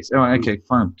swear face. All right, okay,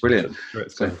 fine, brilliant.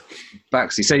 So,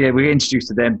 Baxley. So yeah, we're introduced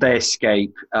to them. They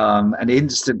escape and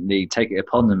instantly take it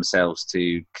upon themselves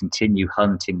to continue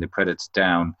hunting the predator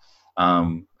down.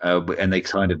 And they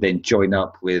kind of then join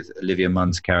up with Olivia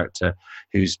Munn's character,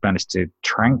 who's managed to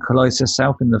tranquilize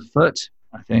herself in the foot,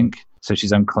 I think. So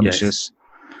she's unconscious.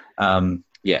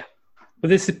 Yes. But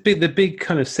the big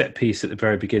kind of set piece at the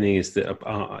very beginning is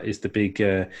the big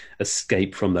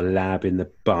escape from the lab in the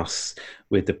bus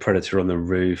with the predator on the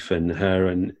roof and her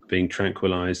and being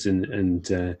tranquilized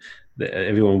and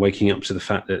everyone waking up to the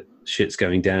fact that shit's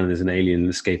going down and there's an alien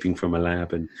escaping from a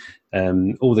lab and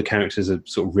all the characters are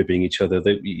sort of ribbing each other.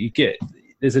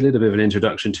 There's a little bit of an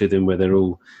introduction to them where they're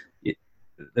all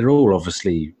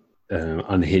obviously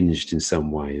unhinged in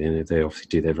some way. They obviously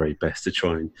do their very best to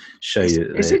try and show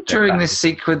you. Is it during this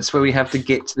sequence where we have to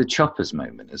get to the choppers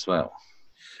moment as well?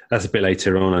 That's a bit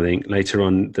later on, I think. Later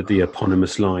on, the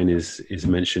eponymous line is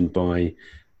mentioned by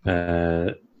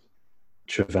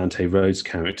Trevante Rhodes'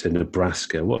 character,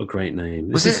 Nebraska. What a great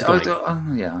name! Was it? I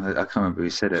can't remember who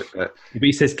said it, but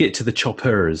he says "get to the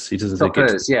choppers." He doesn't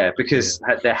choppers, because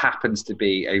there happens to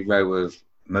be a row of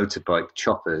motorbike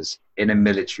choppers in a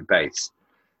military base.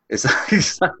 It's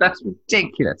like that's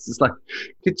ridiculous. It's like,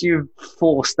 could you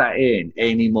force that in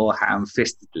any more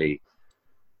ham-fistedly?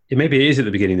 Maybe it is at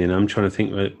the beginning then. I'm trying to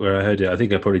think where I heard it. I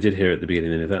think I probably did hear it at the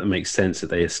beginning then, if that makes sense, that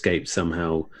they escaped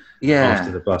somehow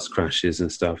after the bus crashes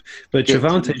and stuff. But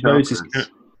Trevante Rhodes,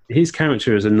 his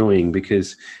character is annoying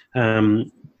because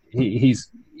he's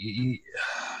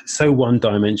so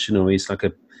one-dimensional. He's like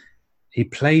he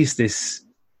plays this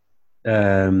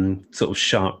sort of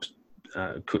sharp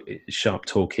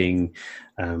talking,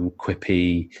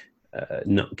 quippy,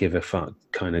 not give a fuck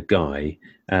kind of guy,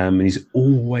 and he's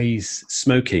always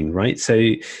smoking, right?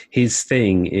 So his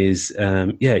thing is,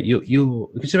 you're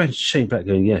just imagine Shane Black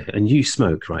going, and you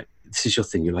smoke, right? This is your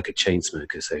thing. You're like a chain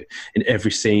smoker. So in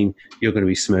every scene, you're going to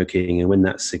be smoking, and when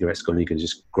that cigarette's gone, you can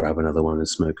just grab another one and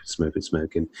smoke,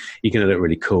 and you're going to look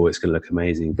really cool. It's going to look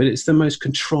amazing, but it's the most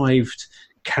contrived,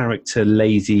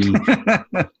 lazy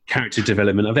character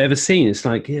development I've ever seen. It's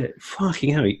like,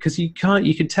 fucking hell, because you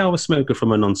can tell a smoker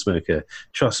from a non-smoker.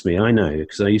 Trust me, I know,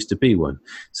 because I used to be one.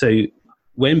 So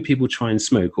when people try and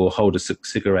smoke or hold a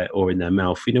cigarette or in their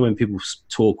mouth, when people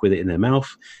talk with it in their mouth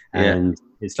and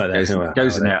it's like that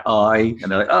goes in their eye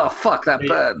and they're like, oh fuck, that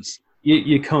burns.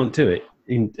 You can't do it.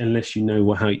 unless you know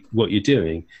what you're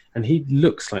doing. And he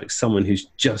looks like someone who's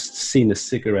just seen a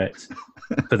cigarette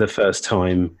for the first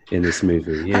time in this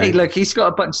movie. Yeah. Hey, look, he's got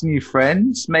a bunch of new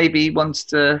friends. Maybe he wants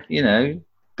to,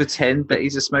 pretend that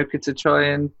he's a smoker to try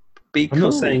and be cool. I'm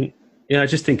not saying... Yeah, I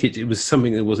just think it was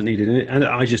something that wasn't needed. And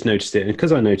I just noticed it. And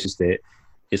because I noticed it,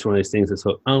 it's one of those things I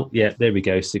thought, oh, yeah, there we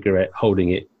go, cigarette, holding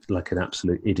it like an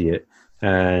absolute idiot.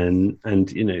 And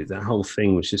that whole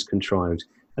thing was just contrived.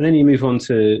 And then you move on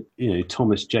to,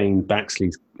 Thomas Jane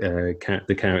Baxley's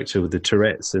the character with the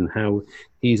Tourette's and how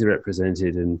he's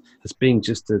represented and as being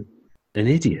just an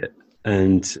idiot.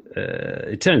 And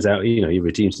it turns out, he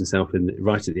redeems himself. And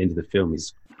right at the end of the film,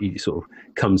 he sort of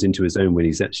comes into his own when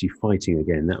he's actually fighting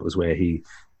again. That was where he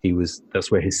was.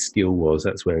 That's where his skill was.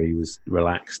 That's where he was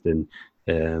relaxed, and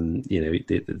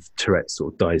the Tourette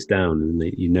sort of dies down, and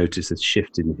you notice a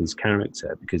shift in his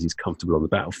character because he's comfortable on the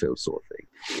battlefield, sort of thing.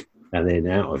 And then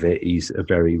out of it, he's a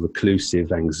very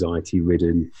reclusive,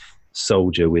 anxiety-ridden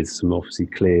soldier with some obviously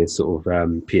clear sort of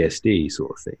PSD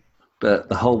sort of thing. But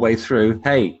the whole way through,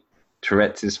 hey,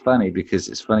 Tourette's is funny because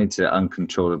it's funny to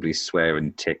uncontrollably swear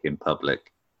and tick in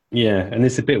public. Yeah, and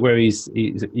there's a bit where he's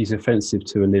offensive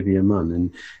to Olivia Munn,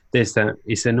 and there's that.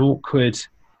 It's a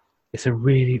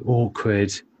really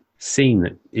awkward scene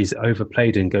that is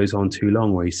overplayed and goes on too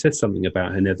long, where he says something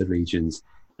about her nether regions,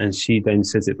 and she then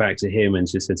says it back to him and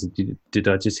just says, "Did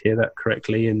I just hear that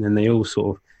correctly?" And then they all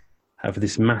sort of have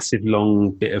this massive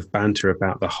long bit of banter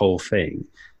about the whole thing,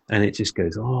 and it just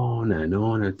goes on and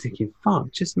on. And thinking,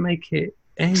 "Fuck, just make it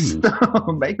end. Stop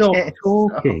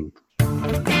talking."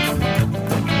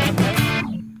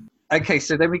 Okay,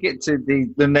 so then we get to the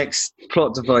next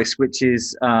plot device, which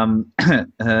is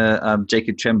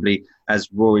Jacob Tremblay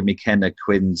as Rory McKenna,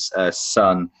 Quinn's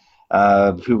son,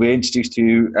 who we're introduced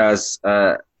to as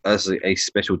a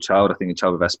special child, I think a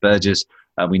child with Asperger's.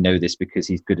 We know this because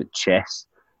he's good at chess.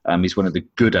 He's one of the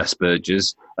good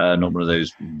Asperger's, not one of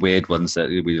those weird ones that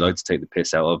we like to take the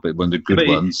piss out of, but one of the good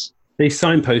ones. They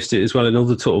signpost it as well in all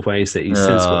the sort of ways that he's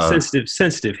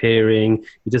sensitive hearing.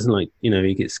 He doesn't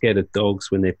he gets scared of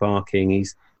dogs when they're barking.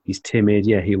 He's timid.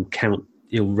 Yeah, he'll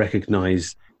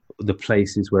recognize the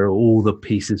places where all the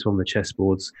pieces from the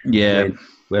chessboards. Yeah,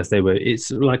 where they were. It's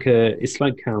like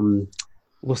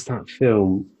what's that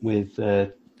film with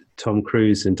Tom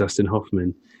Cruise and Dustin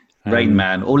Hoffman? Rain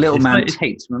Man or Little Man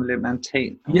Tate. Remember Little Man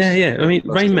Tate? Yeah. I mean,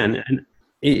 Rain Man, and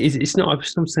it's not.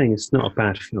 I'm saying it's not a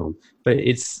bad film, but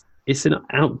it's an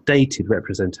outdated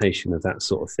representation of that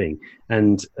sort of thing,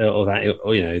 and or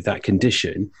that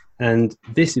condition. And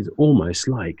this is almost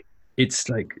like it's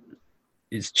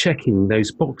it's checking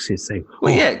those boxes, saying,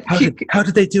 how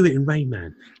did they do it in Rain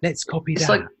Man? Let's copy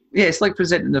that. It's like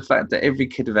presenting the fact that every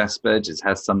kid with Asperger's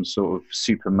has some sort of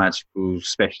super magical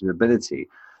special ability.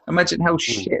 Imagine how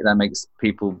shit that makes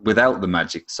people without the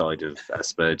magic side of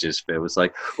Asperger's feel. It's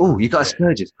like, oh, you got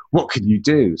Asperger's. What can you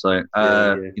do? It's like,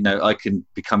 I can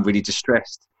become really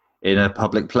distressed in a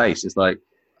public place. It's like,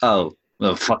 oh,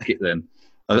 well, fuck it then.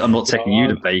 I'm not taking you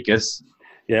to Vegas.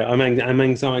 Yeah, I'm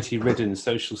anxiety-ridden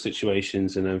social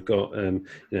situations, and I've got, I'm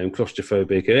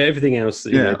claustrophobic. Everything else.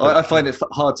 I find it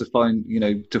hard to find,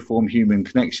 to form human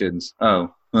connections.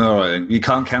 Oh. All right, you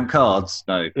can't count cards,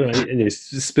 no. Right,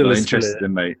 spill a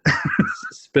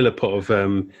pot of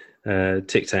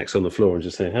Tic Tacs on the floor and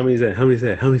just say, "How many's there? How many's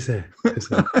there? How many's there?"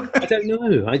 I don't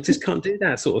know. I just can't do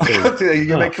that sort of thing.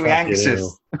 You're making me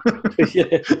anxious.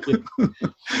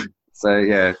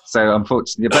 So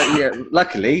unfortunately, but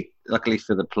luckily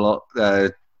for the plot,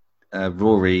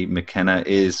 Rory McKenna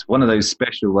is one of those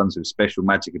special ones with special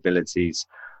magic abilities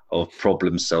of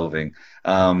problem solving.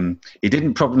 He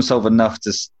didn't problem solve enough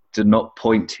to not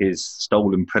point his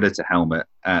stolen Predator helmet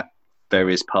at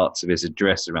various parts of his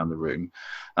address around the room.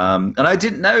 And I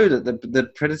didn't know that the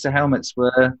Predator helmets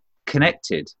were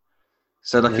connected.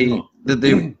 So the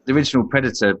original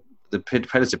Predator, the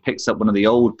Predator picks up one of the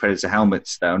old Predator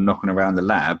helmets that are knocking around the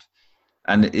lab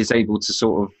and is able to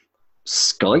sort of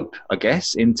Skype, I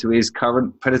guess, into his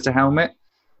current Predator helmet.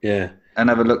 Yeah. And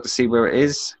have a look to see where it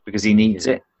is because he needs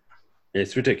it.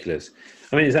 It's ridiculous.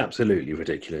 I mean, it's absolutely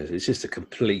ridiculous. It's just a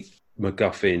complete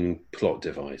MacGuffin plot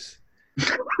device,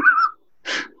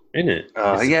 isn't it?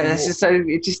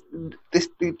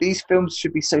 These films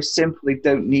should be so simple. They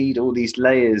don't need all these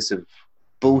layers of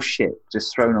bullshit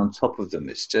just thrown on top of them.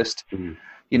 It's just,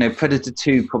 Predator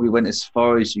 2 probably went as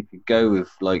far as you could go with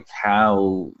like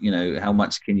how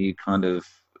much can you kind of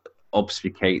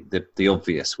obfuscate the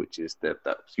obvious, which is that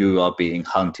you are being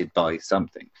hunted by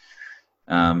something.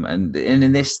 And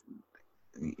in this,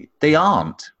 they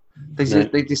aren't.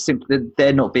 They just simply,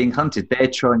 they're not being hunted. They're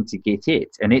trying to get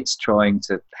it, and it's trying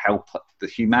to help the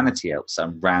humanity out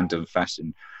some random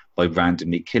fashion by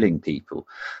randomly killing people.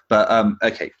 But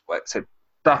okay, right, so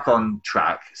back on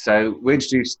track. So we're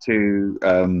introduced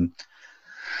to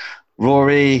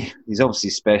Rory. He's obviously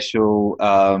special.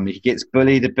 He gets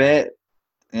bullied a bit.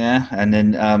 Yeah, and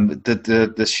then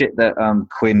the shit that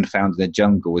Quinn found in the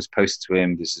jungle was posted to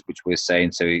him. This is which we're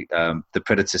saying. So the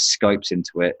Predator Skypes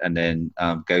into it and then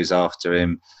goes after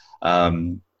him.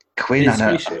 Quinn,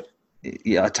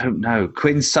 I don't know.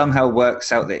 Quinn somehow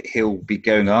works out that he'll be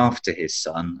going after his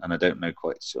son, and I don't know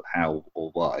quite sure how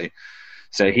or why.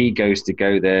 So he goes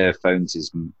there, phones his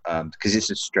because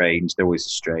it's estranged. They're always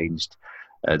estranged.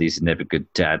 These are never good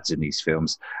dads in these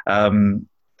films.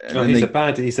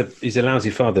 He's a lousy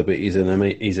father, but he's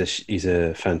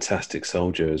a fantastic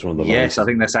soldier. Is one of the lines. Yes, I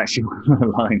think that's actually one of the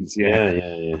lines.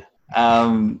 Yeah.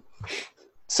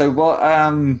 So what?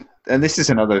 And this is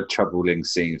another troubling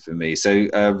scene for me. So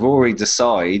Rory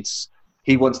decides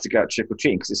he wants to go out trick or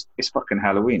treating because it's fucking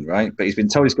Halloween, right? But he's been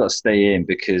told he's got to stay in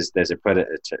because there's a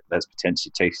predator that's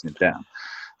potentially chasing him down.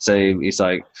 So he's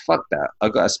like, fuck that.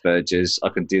 I've got Asperger's. I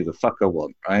can do the fuck I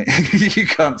want, right? You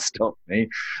can't stop me.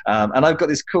 And I've got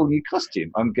this cool new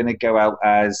costume. I'm going to go out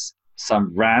as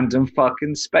some random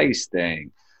fucking space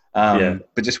thing.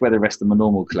 But just wear the rest of my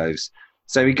normal clothes.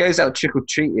 So he goes out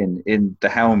trick-or-treating in the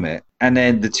helmet. And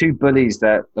then the two bullies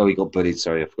he got bullied.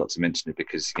 Sorry, I forgot to mention it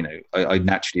because, I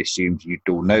naturally assumed you'd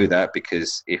all know that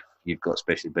because if you've got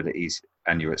special abilities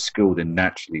and you're at school, then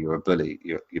naturally you're a bully.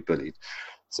 You're bullied.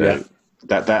 So... Yeah.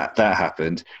 That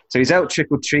happened. So he's out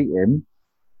trick-or-treating.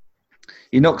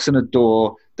 He knocks on a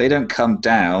door. They don't come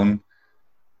down.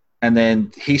 And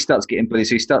then he starts getting bullied.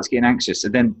 So he starts getting anxious.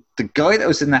 And then the guy that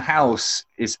was in the house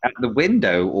is at the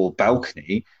window or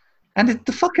balcony. And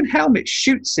the fucking helmet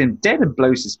shoots him dead and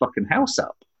blows his fucking house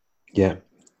up. Yeah.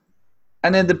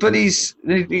 And then the bullies,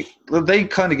 they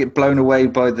kind of get blown away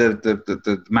by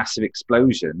the massive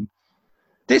explosion.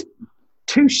 This...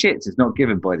 two shits is not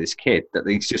given by this kid that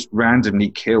he's just randomly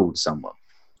killed someone.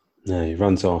 No, he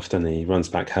runs off, doesn't he? He runs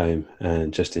back home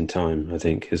and just in time, I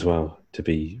think, as well, to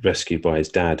be rescued by his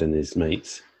dad and his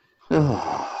mates.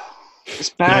 Oh,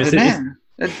 it's bad, isn't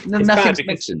it? Nothing's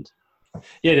mentioned.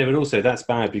 Yeah, but also that's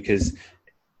bad because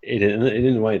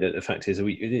in a way that the fact is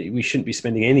we shouldn't be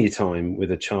spending any time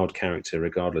with a child character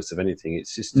regardless of anything.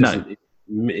 It's just in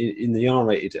the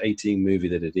R-rated 18 movie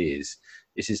that it is.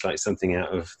 This is like something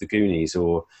out of The Goonies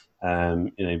or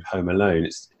Home Alone.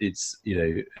 It's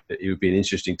it would be an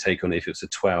interesting take on it if it was a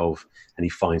 12 and he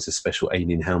finds a special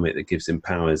alien helmet that gives him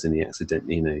powers and he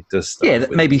accidentally does stuff. Yeah,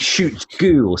 that maybe shoots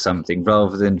goo or something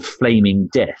rather than flaming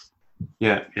death.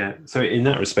 Yeah. So in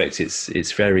that respect, it's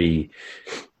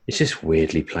just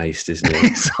weirdly placed, isn't it?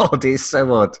 It's odd. It's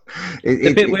so odd.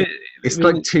 It's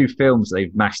like two films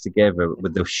they've mashed together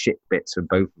with the shit bits from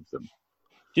both of them.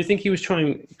 Do you think he was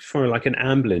trying for like an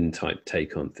Amblin type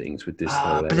take on things with this?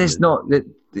 But it's not.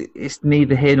 It's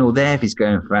neither here nor there. If he's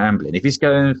going for Amblin, if he's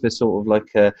going for sort of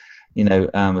like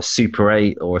a Super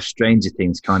 8 or a Stranger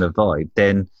Things kind of vibe,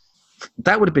 then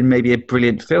that would have been maybe a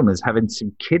brilliant film as having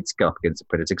some kids go up against a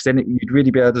predator. Because then you'd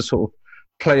really be able to sort of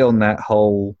play on that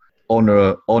whole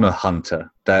honor hunter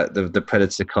that the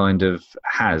predator kind of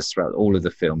has throughout all of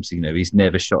the films. He's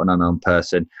never shot an unarmed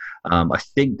person. I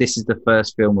think this is the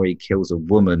first film where he kills a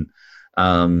woman.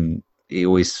 He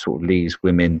always sort of leaves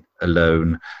women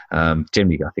alone.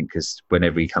 Generally, I think, because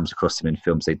whenever he comes across them in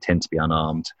films, they tend to be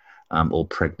unarmed or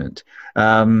pregnant.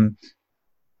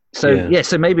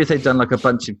 So maybe if they've done like a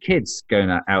bunch of kids going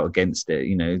out against it,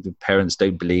 the parents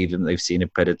don't believe them, they've seen a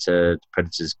predator, the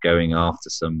predator's going after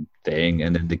something,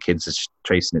 and then the kids are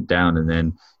tracing it down, and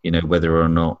then whether or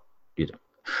not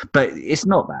but it's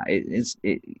not that.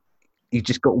 You've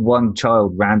just got one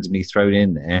child randomly thrown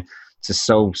in there to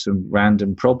solve some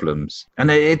random problems, and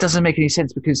it doesn't make any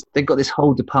sense because they've got this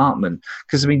whole department.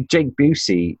 Because Jake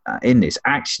Busey in this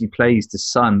actually plays the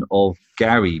son of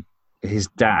Gary, his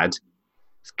dad.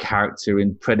 Character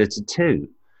in Predator 2.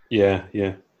 Yeah.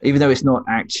 Even though it's not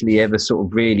actually ever sort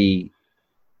of really,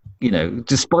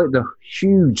 despite the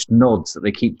huge nods that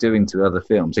they keep doing to other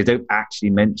films, they don't actually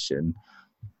mention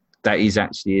that he's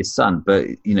actually his son. But,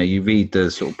 you read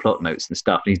the sort of plot notes and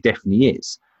stuff, and he definitely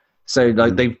is. So,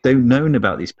 they've known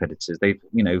about these predators. They've,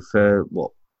 for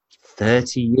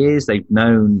 30 years, they've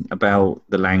known about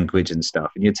the language and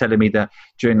stuff. And you're telling me that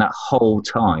during that whole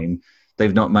time,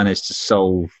 they've not managed to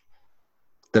solve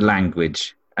the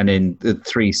language, and in the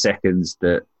 3 seconds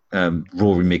that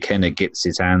Rory McKenna gets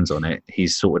his hands on it,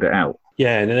 he's sorted it out.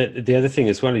 Yeah, and the other thing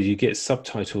as well is you get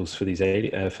subtitles for these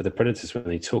for the predators when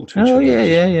they talk to each other. Oh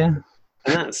yeah.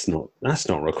 And that's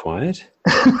not required.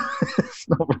 It's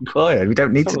not required. We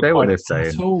don't need to know what they're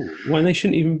saying. Well, they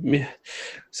shouldn't even.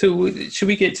 So, should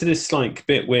we get to this like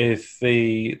bit with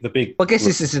the big? Well, I guess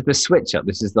this is the switch up.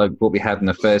 This is like what we had in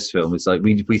the first film. It's like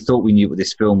we thought we knew what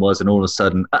this film was, and all of a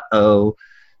sudden,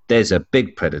 there's a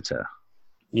big predator.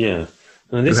 Yeah,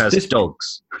 and who has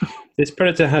dogs. This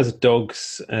predator has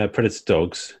dogs, predator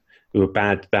dogs, who are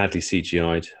badly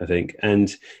CGI'd, I think,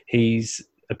 and he's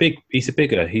bigger.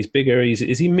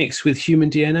 Is he mixed with human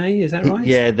DNA? Is that right?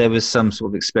 Yeah, there was some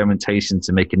sort of experimentation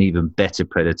to make an even better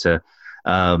predator.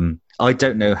 I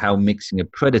don't know how mixing a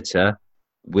predator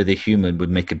with a human would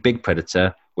make a big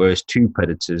predator, whereas two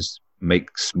predators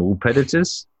make small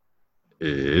predators.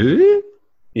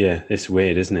 Yeah, it's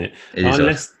weird, isn't it?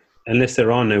 Unless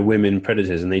there are no women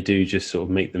predators and they do just sort of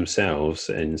make themselves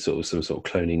in sort of some sort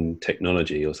of cloning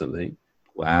technology or something.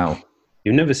 Wow.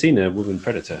 You've never seen a woman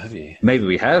predator, have you? Maybe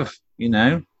we have,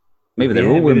 Maybe they're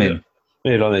all women.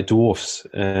 Maybe like the dwarfs,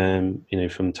 from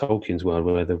Tolkien's world,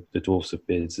 where the dwarfs have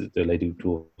beards, the lady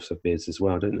dwarfs have beards as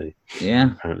well, don't they?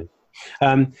 Yeah. Apparently.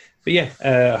 But yeah,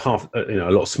 a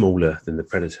lot smaller than the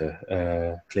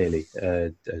predator, clearly,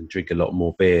 and drink a lot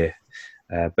more beer.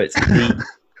 But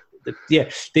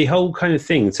the whole kind of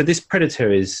thing. So this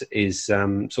predator is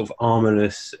sort of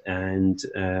armorless and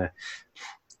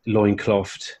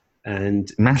loinclothed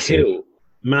and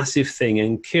massive thing,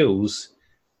 and kills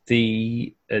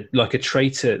the like a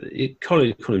traitor. Call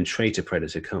him traitor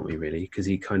predator, can't we? Really, because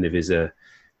he kind of is a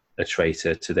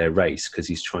traitor to their race because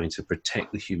he's trying to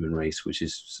protect the human race, which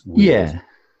is weird.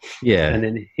 Yeah. And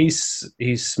then he's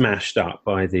smashed up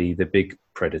by the big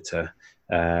predator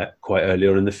quite early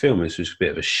on in the film, which was a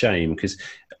bit of a shame because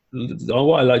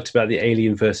what I liked about the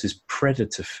Alien versus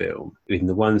Predator film, in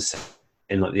the one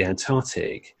in like the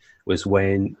Antarctic, was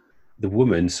when the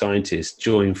woman scientist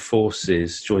joins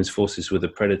forces with the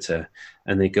predator,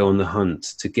 and they go on the hunt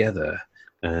together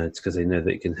because they know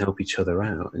they can help each other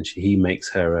out. And he makes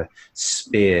her a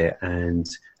spear and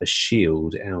a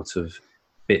shield out of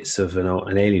bits of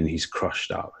an alien he's crushed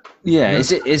up. Yeah,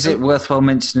 is it worthwhile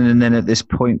mentioning then at this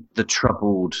point the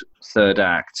troubled third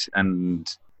act and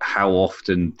how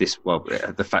often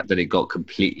the fact that it got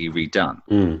completely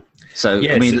redone. So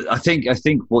yes, I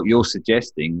think what you're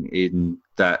suggesting in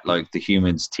that like the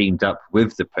humans teamed up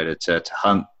with the predator to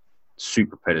hunt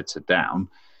super predator down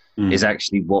is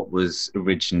actually what was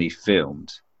originally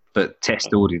filmed, but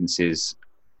test audiences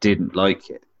didn't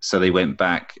like it, so they went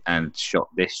back and shot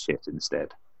this shit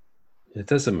instead. It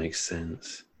doesn't make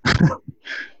sense.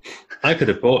 I could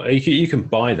have bought. You can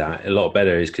buy that a lot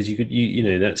better, is because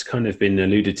that's kind of been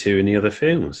alluded to in the other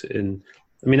films. And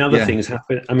things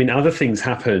happen. Other things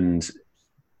happened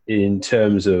in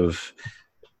terms of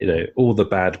all the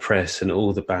bad press and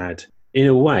all the bad. In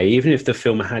a way, even if the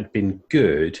film had been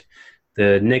good,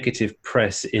 the negative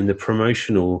press in the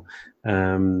promotional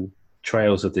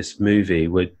trails of this movie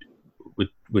were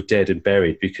dead and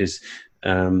buried because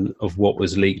of what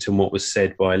was leaked and what was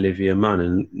said by Olivia Munn,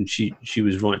 and she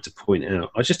was right to point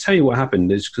out. I'll just tell you what happened,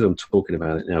 just because I'm talking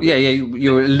about it now. Yeah,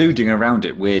 you're alluding around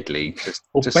it weirdly. Just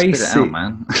spit it out,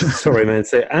 man. Sorry, man.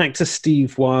 So actor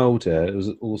Steve Wilder, was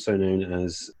also known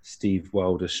as Steve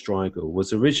Wilder Strigel,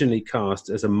 was originally cast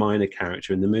as a minor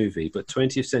character in the movie, but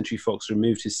 20th Century Fox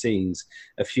removed his scenes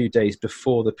a few days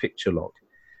before the picture lock,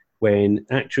 when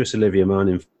actress Olivia Munn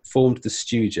informed the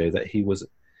studio that he was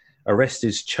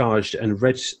arrested, charged, and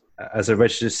as a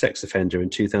registered sex offender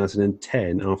in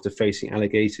 2010 after facing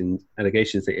allegations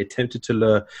that he attempted to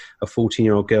lure a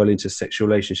 14-year-old girl into a sexual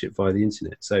relationship via the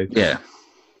internet. So yeah,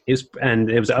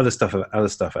 there was other stuff,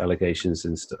 allegations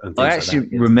and stuff. I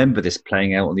actually remember this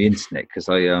playing out on the internet because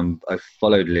I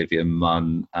followed Olivia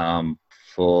Munn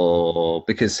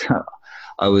because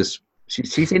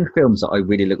she's in films that I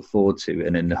really look forward to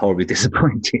and then horribly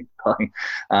disappointed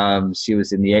by. She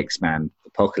was in the X-Men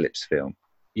Apocalypse film.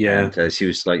 Yeah. And she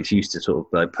used to sort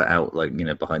of put out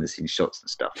behind the scenes shots and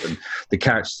stuff. And the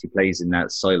character she plays in that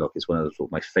Psylocke is one of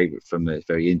my favourite from a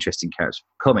very interesting character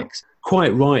from comics.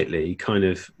 Quite rightly, kind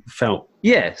of felt.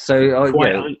 Yeah. So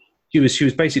she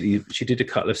was basically, she did a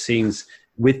couple of scenes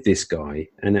with this guy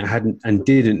and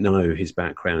didn't know his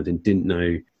background and didn't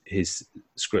know his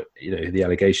script, the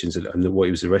allegations and what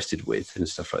he was arrested with and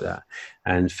stuff like that,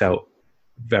 and felt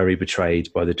very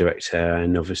betrayed by the director,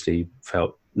 and obviously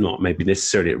felt not maybe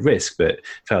necessarily at risk, but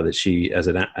felt that she, as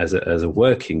a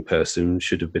working person,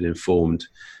 should have been informed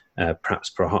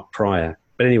perhaps prior.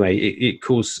 But anyway, it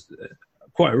caused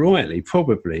quite rightly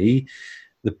probably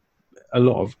a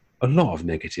lot of a lot of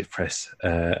negative press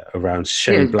around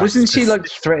Shane Black. Wasn't she like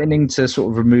threatening to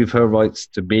sort of remove her rights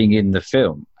to being in the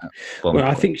film? Well,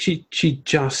 I think she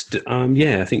just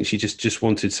I think she just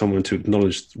wanted someone to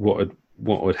acknowledge what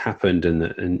had happened,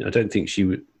 and I don't think she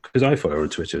would, because I follow her on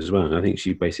Twitter as well, and I think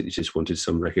she basically just wanted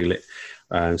someone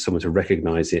to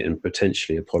recognise it and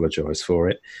potentially apologise for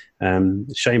it.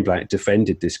 Shane Black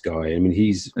defended this guy. I mean,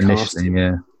 he's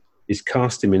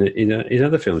cast him in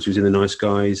other films. He was in The Nice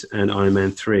Guys and Iron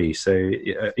Man 3, so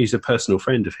he's a personal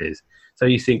friend of his. So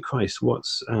you think, Christ,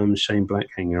 what's Shane Black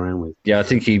hanging around with? Yeah, I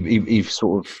think he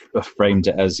sort of framed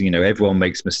it as, everyone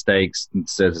makes mistakes and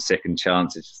deserves a second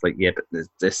chance. It's just like, yeah, but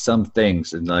there's some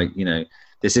things, and like,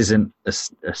 this isn't a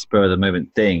spur of the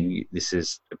moment thing. This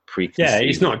is a preconceived. Yeah,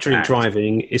 it's not drink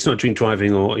driving. It's not drink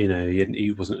driving, or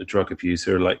he wasn't a drug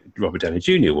abuser like Robert Downey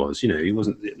Jr. was. He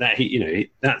wasn't that.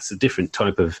 That's a different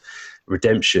type of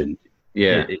redemption.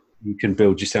 Yeah, you can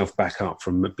build yourself back up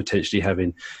from potentially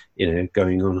having,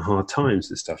 going on hard times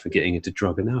and stuff, and getting into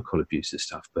drug and alcohol abuse and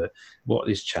stuff. But what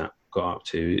this chap got up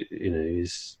to,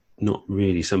 is not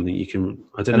really something you can.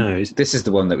 I don't know. This is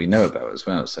the one that we know about as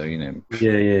well. So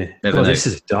Yeah. God, this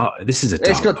is a dark.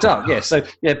 It's got dark. Yeah. So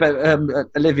yeah, but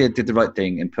Olivia did the right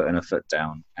thing in putting her foot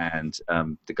down, and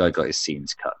the guy got his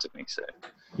scenes cut to me. So.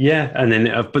 Yeah, and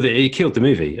then but it killed the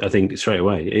movie. I think straight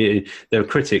away. Their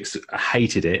critics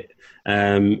hated it,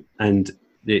 and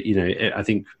I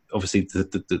think obviously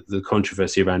the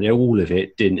controversy around all of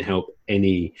it didn't help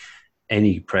any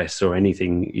press or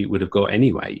anything it would have got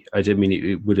anyway. I mean,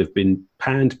 it would have been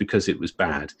panned because it was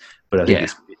bad, but I think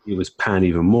it was panned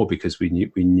even more because we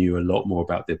knew a lot more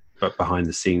about the behind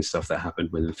the scenes stuff that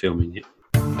happened when they're filming it.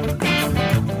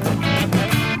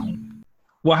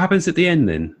 What happens at the end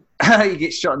then? He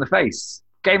gets shot in the face.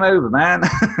 Game over, man.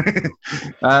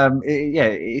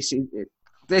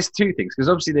 There's two things, because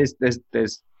obviously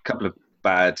there's a couple of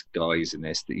bad guys in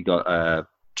this. That you got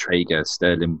Traeger,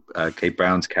 Sterling K.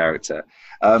 Brown's character,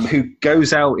 who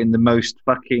goes out in the most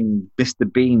fucking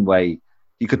Mr. Bean way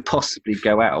you could possibly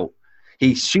go out.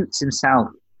 He shoots himself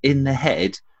in the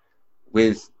head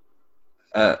with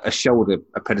a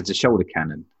Predator shoulder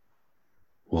cannon.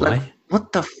 Why? Like,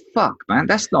 what the fuck, man?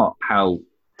 That's not how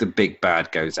the big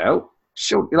bad goes out.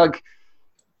 Sure, like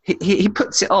he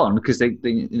puts it on because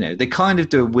they kind of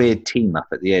do a weird team up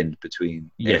at the end between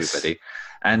everybody,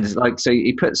 and like so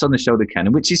he puts on the shoulder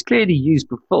cannon, which he's clearly used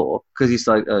before, because he's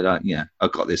like, I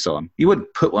got this on. You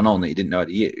wouldn't put one on that you didn't know how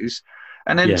to use,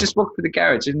 and then just walk through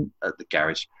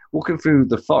walking through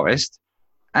the forest,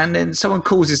 and then someone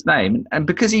calls his name, and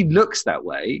because he looks that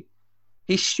way,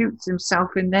 he shoots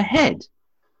himself in the head.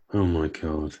 Oh my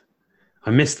God. I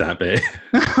missed that bit.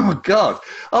 Oh God!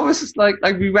 I was just like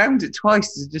we wound it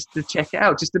twice just to check it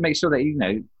out, just to make sure that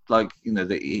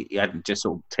that he hadn't just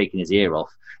sort of taken his ear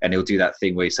off, and he'll do that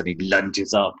thing where he suddenly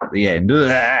lunges up at the end,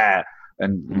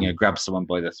 and grabs someone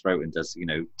by the throat and does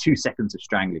 2 seconds of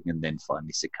strangling, and then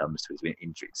finally succumbs to his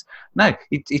injuries. No,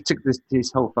 he took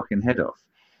his whole fucking head off.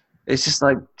 It's just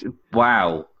like,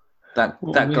 wow, that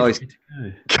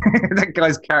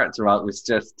guy's character arc was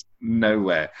just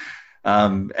nowhere.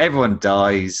 Everyone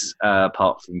dies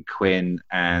apart from Quinn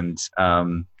and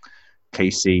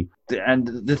Casey. And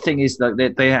the thing is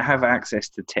that they have access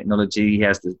to technology. He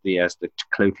has the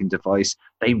cloaking device.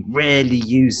 They rarely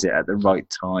use it at the right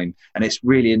time, and it's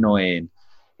really annoying.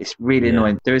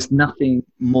 Annoying. There is nothing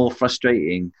more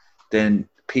frustrating than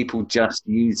people just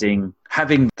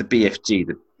having the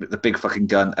BFG, the big fucking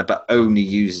gun, but only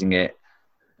using it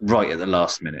right at the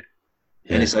last minute.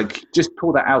 Yeah. And it's like, just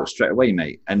pull that out straight away,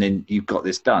 mate, and then you've got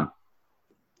this done.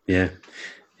 Yeah,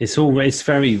 it's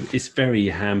very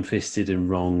ham-fisted and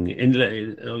wrong.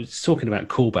 I was talking about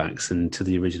callbacks and to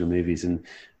the original movies, and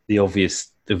the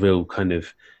real kind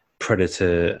of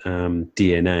Predator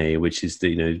DNA, which is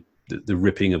the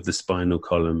ripping of the spinal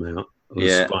column out, or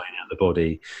the spine out of the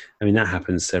body. I mean, that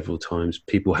happens several times.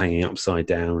 People hanging upside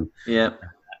down. Yeah.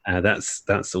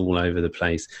 That's all over the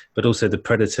place. But also the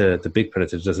big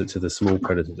predator does it to the small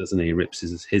predator, doesn't he? He rips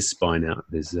his spine out of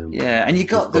his and you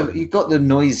got the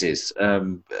noises,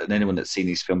 and anyone that's seen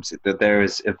these films, that they're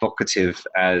as evocative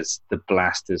as the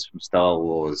blasters from Star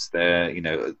Wars,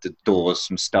 the doors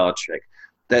from Star Trek.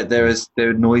 There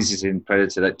are noises in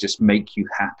Predator that just make you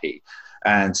happy,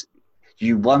 and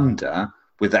you wonder,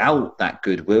 without that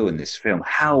goodwill in this film,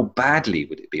 how badly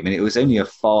would it be? I mean, it was only a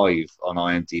 5 on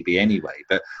IMDb anyway,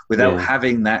 but without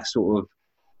having that sort of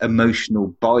emotional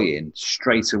buy-in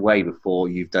straight away before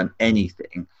you've done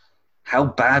anything, how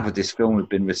bad would this film have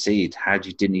been received had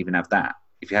you didn't even have that,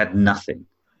 if you had nothing?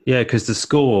 Yeah, because the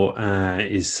score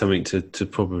is something to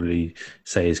probably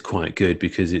say is quite good,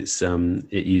 because it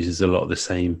uses a lot of the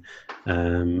same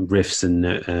riffs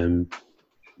and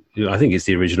I think it's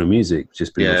the original music,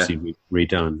 just been obviously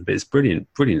redone. But it's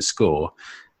brilliant score.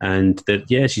 And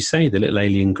that, as you say, the little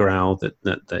alien growl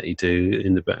that he do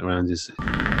in the background is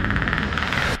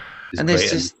and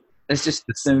there's just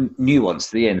some nuance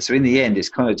to the end. So in the end, it's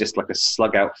kind of just like a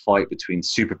slug-out fight between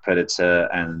Super Predator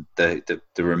and the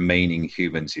remaining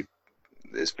humans.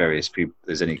 There's various people.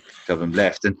 There's only a couple of them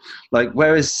left, and like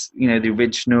whereas the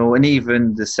original and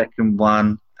even the second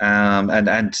one, and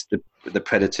the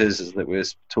Predators that we were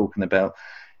talking about,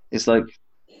 it's like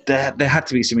there had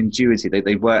to be some ingenuity.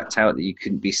 They worked out that you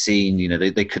couldn't be seen.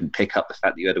 They couldn't pick up the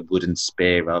fact that you had a wooden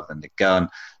spear rather than the gun.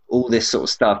 All this sort of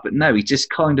stuff, but no, he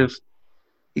just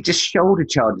shoulder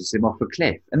charges him off a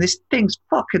cliff, and this thing's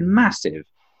fucking massive.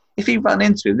 If he run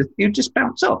into him, he'd just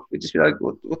bounce off. He'd just be like,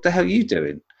 "What the hell are you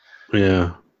doing?"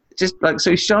 Yeah. Just like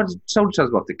so, he shoulder charges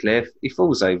him off the cliff. He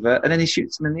falls over, and then he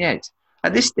shoots him in the head.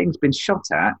 And this thing's been shot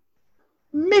at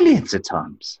millions of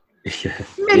times,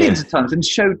 millions of times, and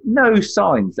showed no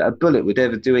signs that a bullet would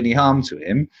ever do any harm to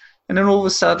him. And then all of a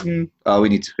sudden, we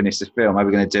need to finish this film. How are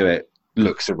we going to do it?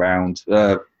 Looks around.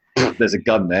 There's a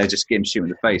gun there. Just get him shooting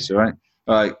in the face. All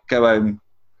right, go home.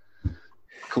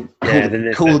 Call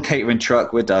the catering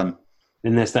truck. We're done.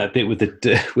 And there's that bit with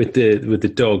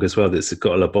the dog as well that's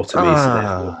got a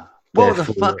lobotomy. What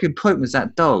the fucking point was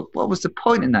that dog? What was the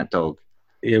point in that dog?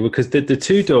 Yeah, because the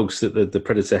two dogs that the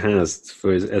Predator has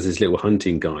as his little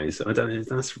hunting guys, I don't know,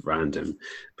 that's random.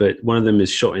 But one of them is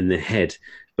shot in the head,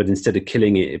 but instead of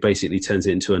killing it, it basically turns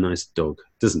it into a nice dog,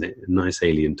 doesn't it? A nice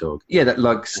alien dog. Yeah, that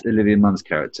likes Olivia Munn's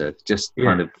character, just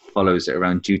kind of follows it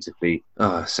around dutifully.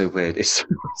 Oh, so weird. It's so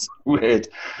weird.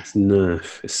 It's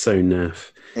nerf. It's so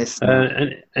nerf.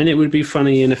 And it would be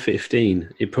funny in a 15.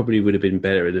 It probably would have been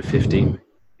better in a 15.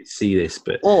 See this,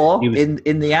 but in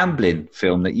the Amblin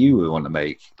film that you would want to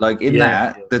make, like in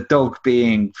that the dog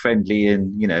being friendly,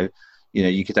 and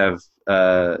you could have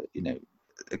a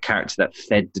character that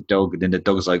fed the dog, and then the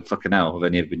dog's like, fucking hell, I've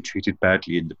only ever been treated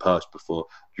badly in the past before,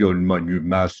 you're my new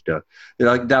master.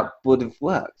 Like that would have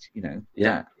worked,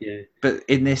 yeah. But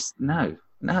in this, no,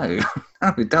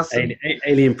 it doesn't.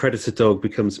 Alien Predator dog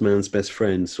becomes man's best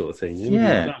friend, sort of thing.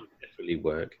 Yeah.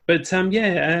 Work, but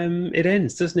it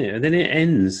ends, doesn't it? And then it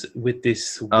ends with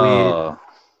this weird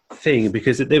thing,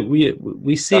 because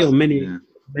we see on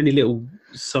many little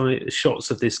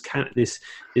shots of this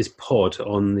pod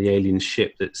on the alien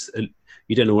ship that's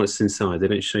you don't know what's inside. They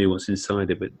don't show you what's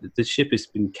inside it, but the ship has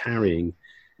been carrying.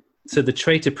 So the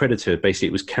traitor Predator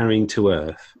basically was carrying to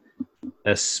Earth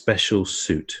a special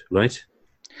suit, right?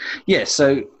 Yeah.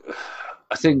 So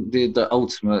I think the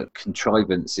ultimate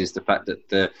contrivance is the fact that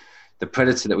the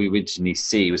Predator that we originally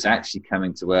see was actually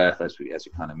coming to Earth, as we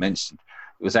kind of mentioned.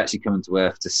 It was actually coming to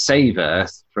Earth to save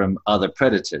Earth from other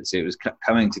predators. It was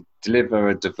coming to deliver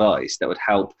a device that would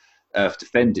help Earth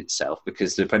defend itself,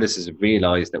 because the predators have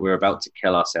realised that we're about to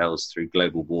kill ourselves through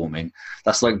global warming.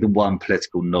 That's like the one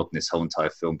political nod in this whole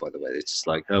entire film, by the way. It's just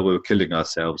like, we're killing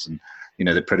ourselves, and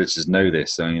the predators know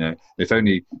this. So if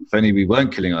only we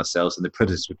weren't killing ourselves, and the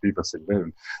predators would leave us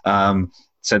alone.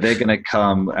 So they're going to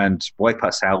come and wipe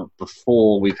us out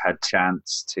before we've had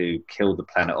chance to kill the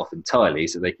planet off entirely,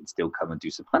 so they can still come and do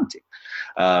some hunting.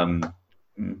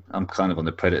 I'm kind of on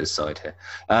the predator's side here.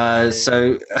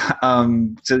 So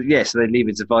they leave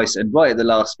a device, and right at the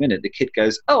last minute, the kid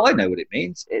goes, "Oh, I know what it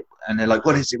means." And they're like,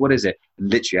 "What is it? What is it?" And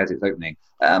literally, as it's opening,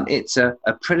 it's a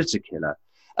predator killer.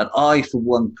 And I, for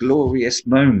one glorious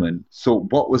moment,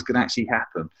 thought what was going to actually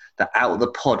happen, that out of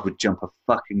the pod would jump a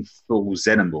fucking full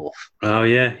xenomorph. Oh,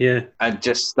 yeah. And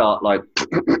just start, like,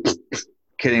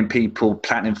 killing people,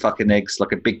 planting fucking eggs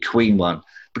like a big queen one.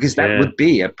 Because that would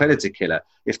be a predator killer.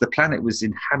 If the planet was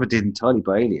inhabited entirely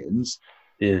by aliens,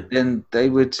 then they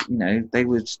would, they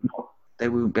wouldn't be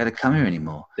able to come here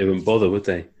anymore. They wouldn't bother, would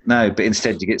they? No, but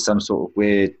instead you get some sort of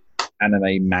weird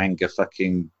anime manga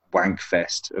fucking wank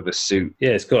fest of a suit. Yeah,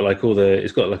 it's got like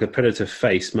it's got like a predator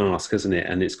face mask, hasn't it?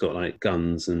 And it's got like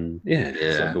guns and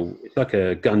it's like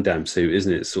a Gundam suit,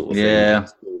 isn't it? Sort of thing. Yeah,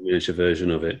 a miniature version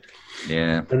of it.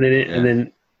 Yeah, and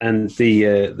then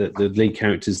the lead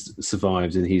character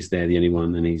survives, and he's there, the only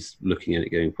one, and he's looking at it,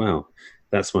 going, "Wow,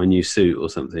 that's my new suit," or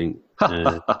something.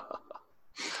 But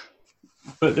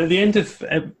at the end of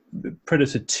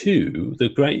Predator 2,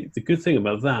 the good thing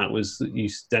about that was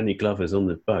that Danny Glover's on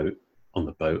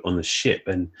the ship,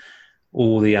 and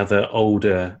all the other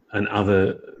older and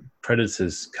other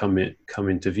predators come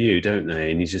into view, don't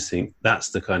they? And you just think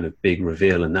that's the kind of big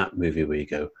reveal in that movie where you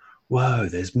go, whoa,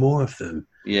 there's more of them.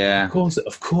 Yeah.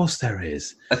 Of course there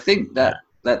is. I think that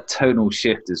tonal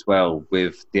shift as well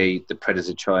with the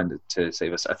predator trying to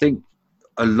save us. I think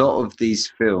a lot of these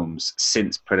films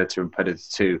since Predator and Predator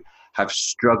 2 have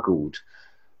struggled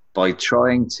by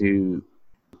trying to.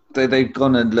 They've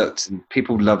gone and looked, and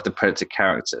people love the Predator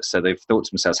character, so they've thought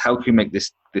to themselves, how can we make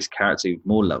this character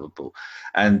more lovable?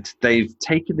 And they've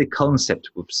taken the concept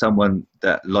of someone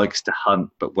that likes to hunt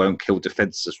but won't kill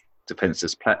defenseless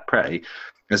prey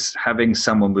as having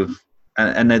someone with,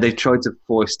 and they've tried to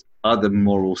foist other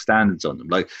moral standards on them.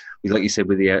 Like you said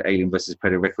with the Alien versus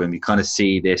Predator Requiem, you kind of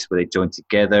see this where they join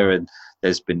together, and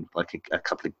there's been like a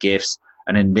couple of gifts,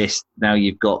 and in this now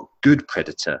you've got good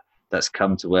Predator that's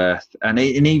come to Earth, and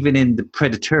even in the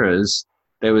Predators,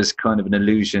 there was kind of an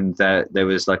illusion that there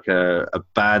was like a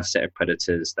bad set of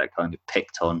predators that kind of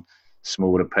picked on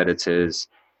smaller predators.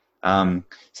 So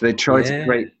they tried to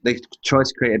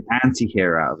create an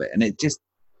anti-hero out of it, and it just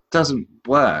doesn't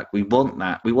work. We want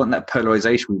that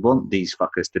polarization. We want these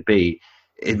fuckers to be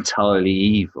entirely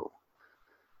evil.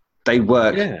 They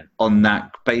work on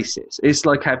that basis. It's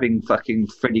like having fucking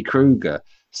Freddy Krueger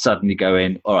suddenly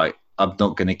going, all right, I'm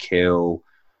not going to kill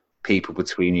people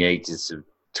between the ages of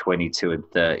 22 and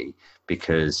 30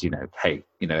 because, hey,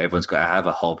 everyone's got to have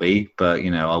a hobby, but,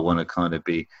 I want to kind of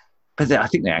be... But I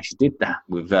think they actually did that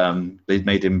with... they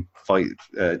made him fight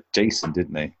Jason,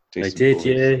 didn't they? Jason they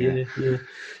did, yeah.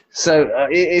 So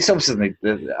it's obviously something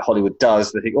that Hollywood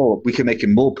does. They think, we can make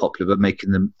him more popular by making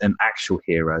them an actual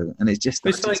hero. And it's just,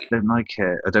 I don't like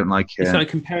it. I don't like it. It's like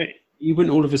comparing... You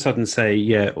wouldn't all of a sudden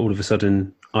say, all of a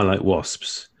sudden, I like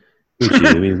wasps. Would you?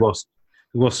 I mean,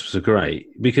 wasps are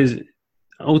great because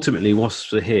ultimately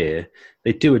wasps are here.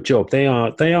 They do a job. They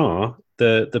are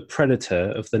the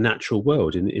predator of the natural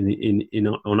world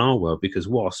on our world, because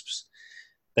wasps,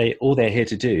 all they're here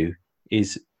to do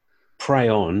is prey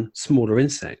on smaller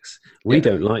insects. We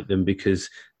don't like them because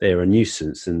they're a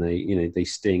nuisance and they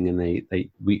sting and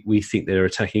we think they're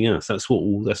attacking us. That's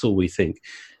all we think.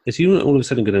 Is you're not all of a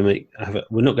sudden going to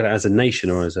we're not going to, as a nation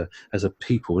or as a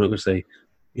people, we're not going to say,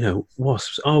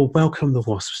 wasps. Oh, welcome the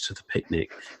wasps to the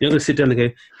picnic. You're not going to sit down and go,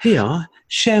 here,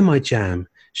 share my jam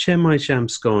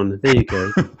scone. There you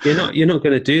go. You're not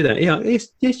going to do that. Yeah,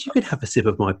 yes, you could have a sip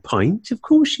of my pint. Of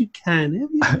course you can.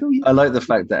 I like the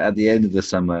fact that at the end of the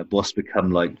summer, wasps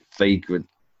become like vagrant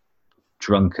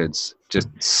drunkards,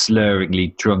 just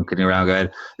slurringly drunken around. Going,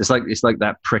 it's like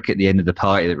that prick at the end of the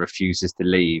party that refuses to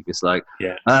leave. It's like,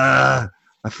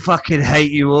 I fucking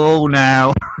hate you all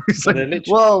now. It's like,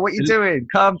 whoa, what are you doing?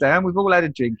 Calm down. We've all had a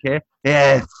drink here.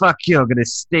 Yeah, fuck you. I'm going to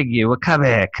sting you. Well, come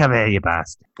here, you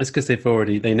bastard. It's because they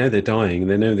know they're dying.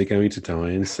 They know they're going to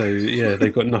die. And so,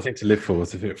 they've got nothing to live for.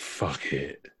 So they fuck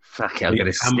it. I'm going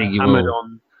to sting you all.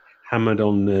 Hammered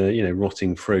on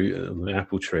rotting fruit on the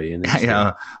apple tree. And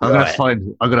I'm going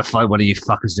to find one of you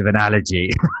fuckers with an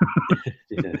allergy.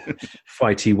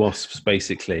 Fighty wasps,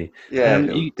 basically. Yeah,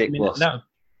 dick wasp.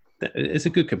 It's a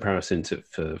good comparison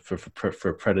for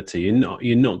a predator. You're not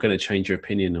going to change your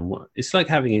opinion on what it's like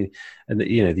having,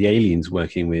 the aliens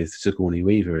working with Sigourney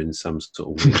Weaver in some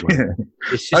sort of weird way.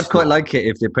 I'd quite like it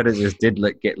if the predators did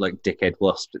get like dickhead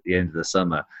wasps at the end of the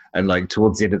summer, and like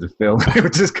towards the end of the film, they were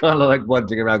just kind of like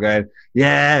wandering around going,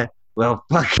 "Yeah, well,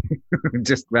 fuck,"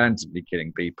 just randomly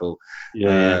killing people,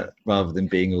 rather than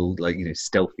being all like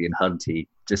stealthy and hunty,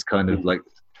 just kind of like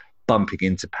bumping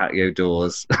into patio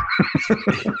doors,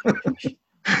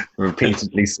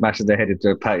 repeatedly smashing their head into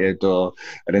a patio door,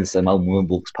 and then some old woman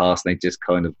walks past and they just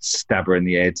kind of stab her in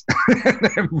the head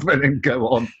and then go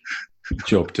on.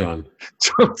 Job done.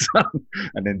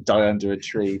 And then die under a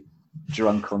tree,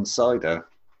 drunk on cider.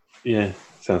 Yeah,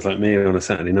 sounds like me on a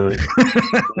Saturday night.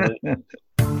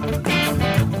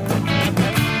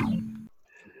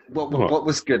 What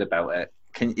was good about it?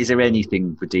 Is there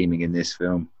anything redeeming in this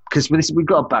film? Because we've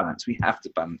got to balance. We have to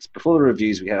balance. Before the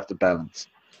reviews, we have to balance.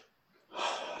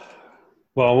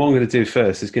 Well, what I'm going to do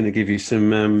first is going to give you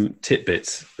some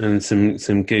tidbits and some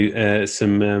thingies.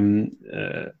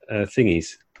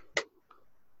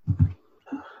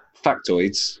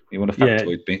 Factoids. You want a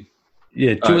factoid me?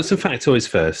 Yeah. Do you want some factoids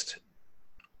first?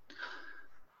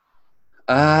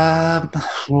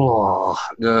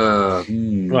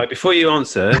 Right. Before you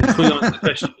answer the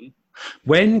question,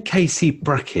 when Casey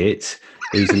Brackett,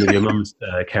 who's Olivia Munn's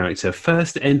character,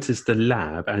 first enters the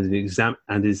lab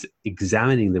and is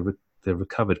examining the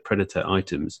recovered predator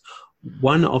items,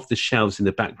 one of the shelves in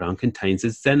the background contains a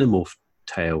xenomorph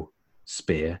tail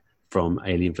spear from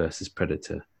Alien vs.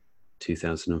 Predator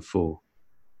 2004.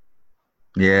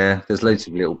 Yeah, there's loads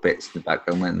of little bits in the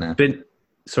background, weren't there?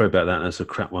 Sorry about that, that's a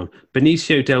crap one.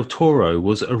 Benicio del Toro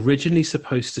was originally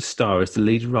supposed to star as the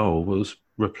lead role, was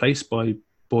replaced by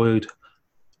Boyd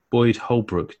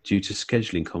Holbrook due to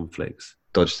scheduling conflicts.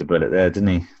 Dodged the bullet there, didn't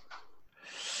he?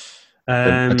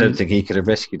 I don't think he could have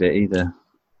rescued it either.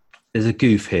 There's a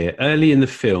goof here. Early in the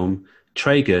film,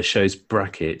 Traeger shows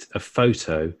Brackett a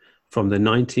photo from the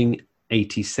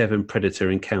 1987 Predator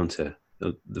encounter,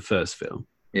 the first film.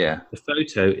 Yeah. The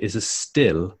photo is a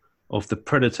still of the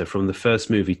Predator from the first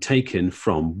movie, taken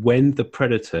from when the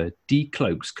Predator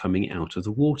decloaks coming out of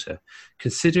the water.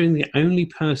 Considering the only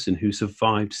person who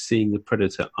survived seeing the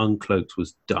Predator uncloaked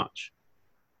was Dutch,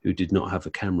 who did not have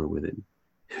a camera with him.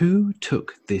 Who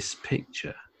took this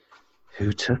picture?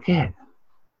 Who took it?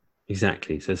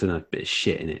 Exactly. So there's a bit of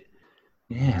shit in it.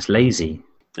 Yeah, it's lazy.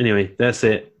 Anyway, that's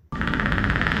it.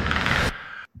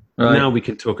 Right. Now we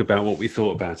can talk about what we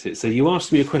thought about it. So you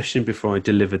asked me a question before I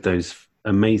delivered those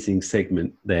amazing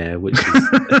segment there, which is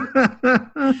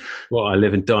what I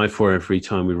live and die for every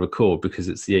time we record, because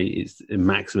it's a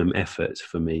maximum effort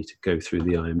for me to go through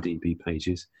the IMDb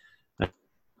pages.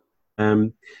 I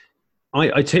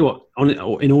tell you what,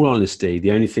 in all honesty,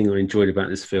 the only thing I enjoyed about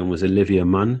this film was Olivia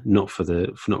Munn, not for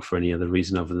any other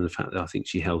reason other than the fact that I think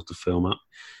she held the film up.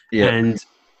 Yeah.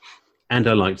 And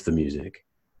I liked the music.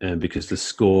 Because the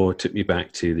score took me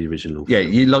back to the original Yeah,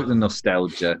 film. you like the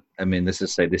nostalgia. I mean, let's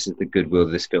just say this is the goodwill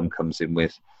this film comes in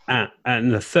with.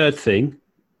 And the third thing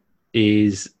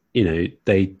is,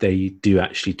 they do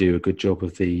actually do a good job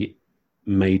of the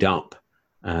made-up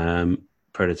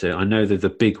Predator. I know that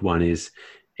the big one is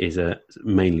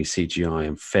mainly CGI.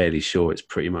 I'm fairly sure it's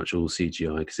pretty much all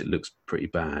CGI because it looks pretty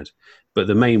bad. But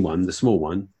the main one, the small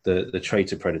one, the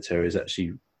traitor Predator, is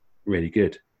actually really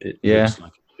good. It looks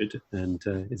like and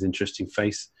his interesting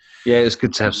face. Yeah, it's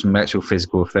good to have some actual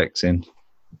physical effects in.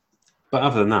 But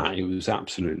other than that, it was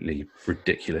absolutely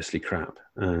ridiculously crap.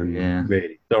 Yeah.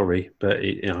 Really sorry, but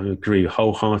I agree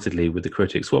wholeheartedly with the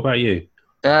critics. What about you?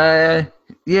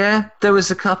 Yeah, there was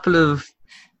a couple of,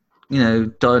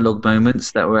 dialogue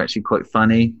moments that were actually quite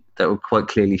funny, that were quite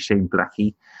clearly Shane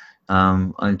Blackey.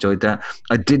 I enjoyed that.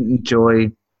 I didn't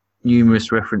enjoy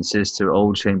numerous references to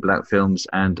old Shane Black films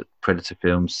and Predator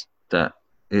films. That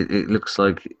it looks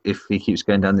like if he keeps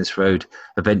going down this road,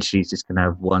 eventually he's just going to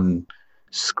have one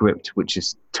script which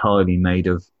is entirely made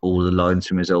of all the lines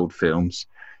from his old films.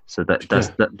 So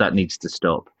that needs to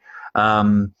stop.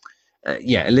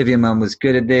 Olivia Munn was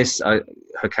good at this.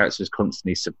 Her character was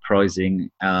constantly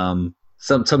surprising.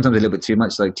 Sometimes a little bit too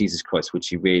much. Like, Jesus Christ, would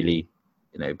she really,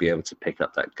 be able to pick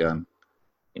up that gun?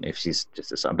 If she's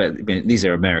just a son. But these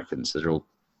are Americans; they're all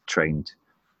trained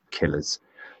killers.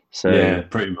 So yeah,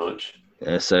 pretty much.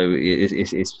 So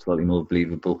it's slightly more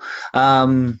believable.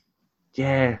 It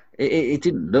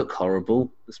didn't look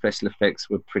horrible. The special effects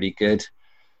were pretty good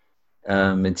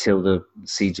until the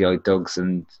CGI dogs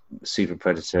and Super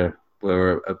Predator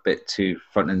were a bit too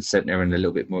front and center and a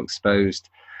little bit more exposed.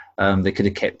 They could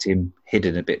have kept him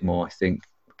hidden a bit more, I think.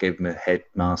 Gave him a head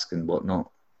mask and whatnot.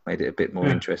 Made it a bit more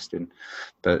interesting.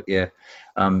 But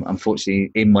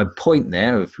unfortunately, in my point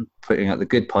there of putting out the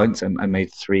good points, I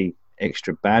made 3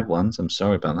 extra bad ones. I'm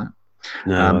sorry about that.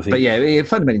 No, it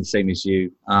fundamentally the same as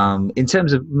you. In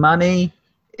terms of money,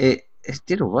 it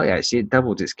did all right, actually. It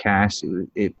doubled its cash.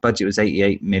 Budget was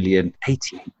 88 million.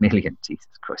 88 million, Jesus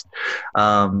Christ.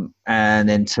 And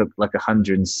then took like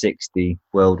 160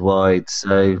 worldwide.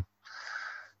 So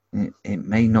it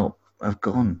may not have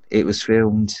gone. It was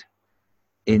filmed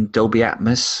in Dolby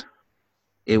Atmos.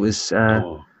 It was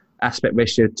aspect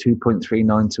ratio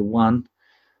 2.39 to 1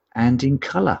 and in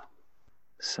colour.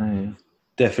 So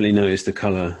definitely noticed the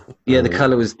colour. Yeah, the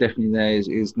colour was definitely there.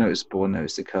 It was noticeable. I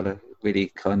noticed the colour. Really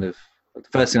kind of the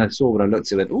first thing I saw when I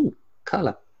looked at it, went,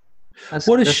 colour.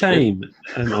 What a shame,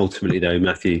 ultimately, though,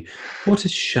 Matthew. What a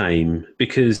shame,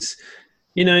 because,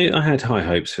 I had high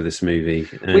hopes for this movie.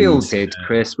 And, we all did,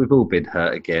 Chris. We've all been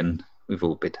hurt again. We've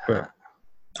all been hurt.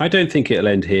 I don't think it'll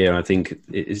end here. I think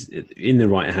it is in the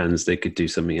right hands. They could do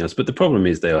something else. But the problem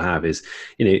they'll have is,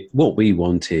 what we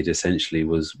wanted essentially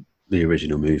was the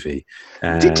original movie.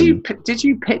 Did you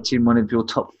pitch in one of your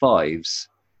top 5s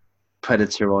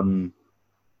Predator on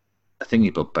a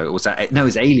thingy boat? Was that no? It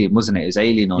was Alien, wasn't it? It was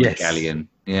Alien on a galleon.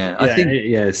 Yeah, I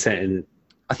think set in.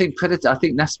 I think Predator. I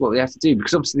think that's what we have to do,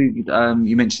 because obviously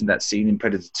you mentioned that scene in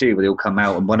Predator 2 where they all come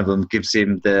out and one of them gives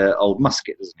him the old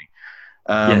musket, doesn't he?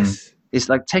 Yes. It's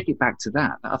like, take it back to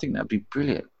that. I think that'd be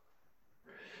brilliant.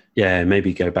 Yeah,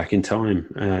 maybe go back in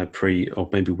time, or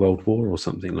maybe World War or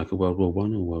something, like a World War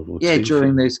I or World War II. Yeah,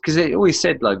 during those, because it always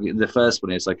said, like, the first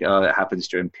one is like, it happens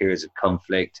during periods of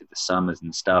conflict, the summers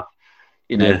and stuff.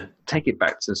 Take it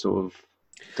back to sort of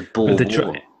the Boer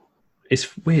War.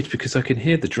 It's weird because I can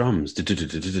hear the drums. You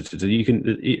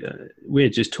can. We're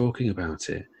just talking about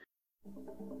it.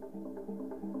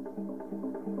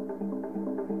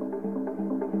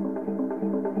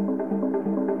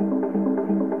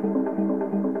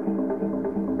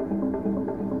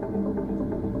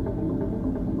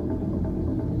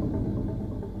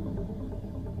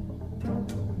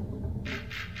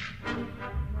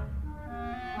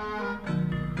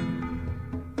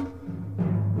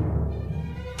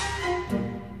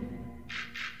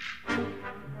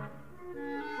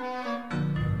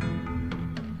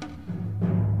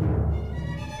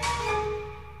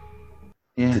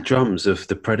 the drums of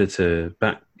the Predator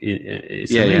back.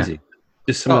 It's Yeah, amazing.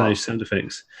 Just some of Oh. those sound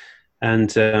effects. And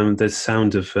the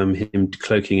sound of him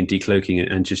cloaking and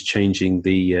decloaking and just changing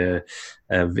the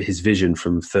his vision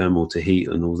from thermal to heat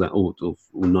and all that, all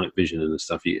night vision and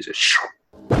stuff. It's just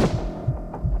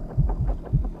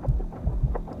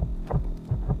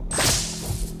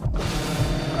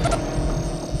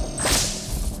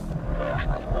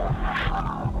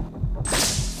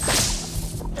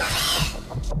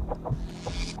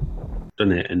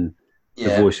done it, and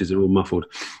the voices are all muffled.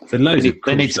 So loads of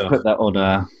cool they need stuff. to put that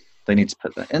on. They need to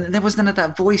put that, and there was none of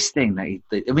that voice thing. I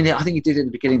think he did it at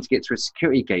the beginning to get through a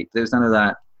security gate. There was none of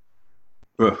that.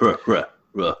 Oh,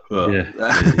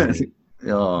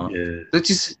 Yeah. which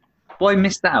is why I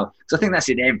missed that out. Because I think that's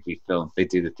in every film. They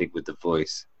do the thing with the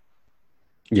voice.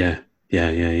 Yeah.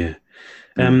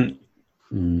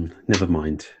 Never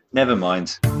mind. Never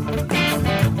mind.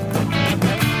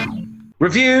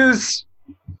 Reviews.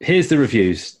 Here's the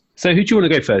reviews. So who do you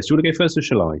want to go first? Do you want to go first or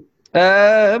shall I?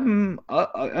 I'm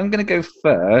going to go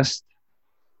first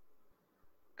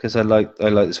because I like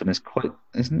this one. It's quite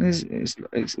it's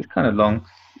kind of long.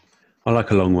 I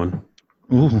like a long one.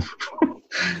 Ooh.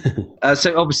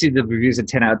 So obviously the reviews are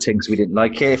 10 out of 10 because we didn't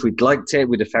like it. If we'd liked it,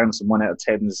 we'd have found some 1 out of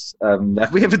 10s.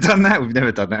 Have we ever done that? We've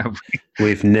never done that. Have we?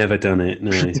 We've never done it. No.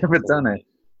 We've never done it.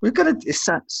 We're gonna. It's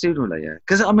that sooner or later.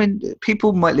 Because I mean,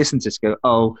 people might listen to this and go,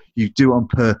 "Oh, you do it on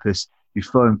purpose. You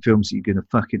find films that you're gonna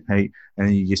fucking hate, and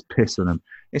then you just piss on them."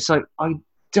 It's like I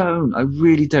don't. I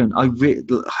really don't.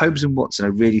 Holmes and Watson, I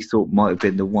really thought might have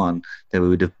been the one that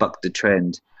would have bucked the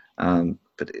trend. And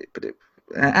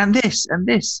this.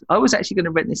 I was actually going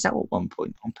to rent this out at one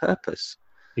point on purpose.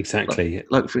 Exactly.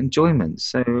 Like for enjoyment.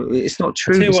 So it's not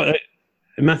true. I'll tell you what,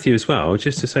 Matthew, as well,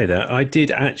 just to say that, I did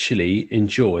actually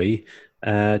enjoy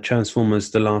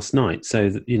Transformers The Last Night. So,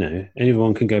 that,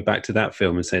 anyone can go back to that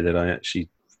film and say that I actually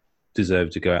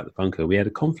deserved to go out the bunker. We had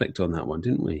a conflict on that one,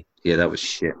 didn't we? Yeah, that was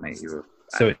shit, mate. You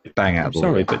were bang out. I'm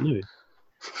sorry, but no.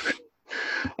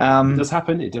 It does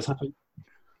happen. It does happen.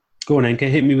 Go on, Enke,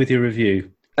 hit me with your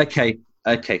review. Okay.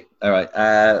 All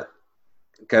right.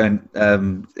 Going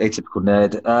atypical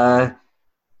nerd.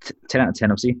 10 out of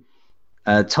 10, obviously.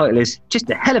 Title is just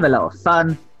a hell of a lot of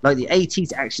fun, like the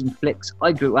 80s action flicks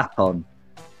I grew up on.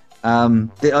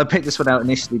 I picked this one out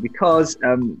initially because,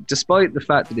 despite the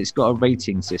fact that it's got a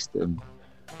rating system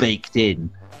baked in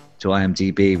to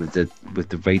IMDb with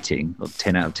the rating of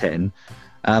 10 out of 10,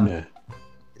 it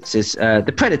says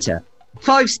The Predator,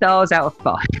 5 stars out of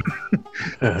 5.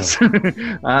 So,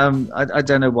 I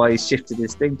don't know why he shifted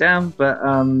this thing down, but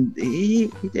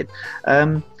he did.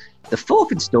 The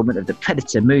fourth installment of the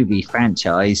Predator movie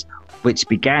franchise, which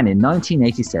began in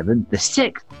 1987, the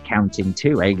sixth counting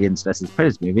 2 Aliens vs.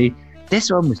 Predator movie.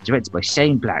 This one was directed by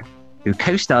Shane Black, who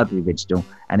co-starred in the original,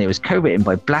 and it was co-written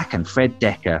by Black and Fred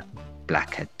Decker.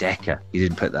 Blacker Decker. He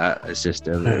didn't put that. It's just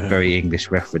a very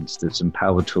English reference to some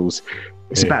power tools.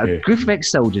 It's about a group of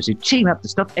ex-soldiers who team up to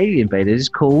stop alien invaders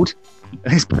called,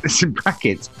 let's put this in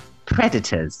brackets,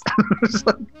 Predators. It's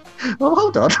like, well,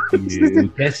 hold on. You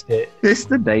guessed it. This is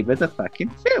the name of the fucking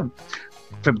film.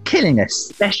 From killing a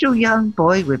special young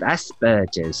boy with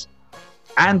Asperger's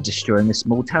and destroying a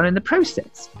small town in the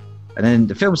process. And then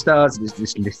the film stars, it's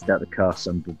just listed out the cast,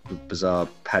 some bizarre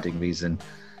padding reason.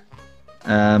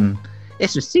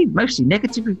 It's received mostly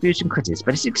negative reviews from critics,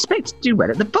 but it's expected to do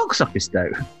well at the box office though.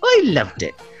 I loved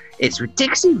it. It's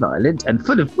ridiculously violent and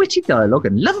full of witty dialogue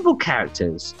and lovable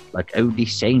characters, like only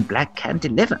Shane Black can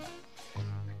deliver.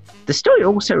 The story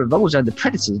also revolves around the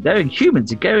Predators knowing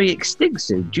humans are going extinct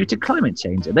soon due to climate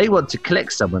change, and they want to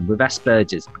collect someone with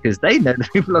Asperger's because they know that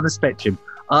people on the spectrum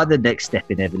are the next step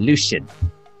in evolution.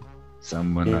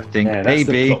 Someone, I think, that's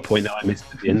maybe. the plot point that I missed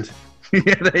at the end.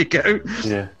 Yeah, there you go.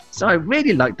 Yeah. So I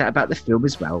really like that about the film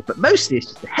as well, but mostly it's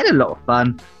just a hell of a lot of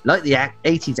fun, like the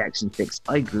 80s action flicks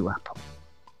I grew up on.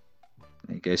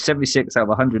 There you go. 76 out of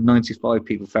 195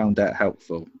 people found that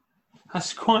helpful.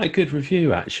 That's quite a good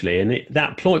review, actually. And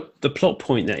the plot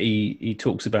point that he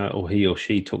talks about, or he or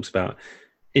she talks about,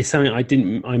 is something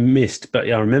I missed,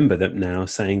 but I remember them now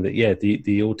saying that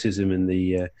the autism and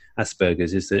the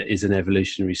Asperger's is an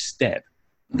evolutionary step.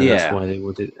 And that's why they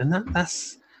wanted, and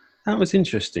that was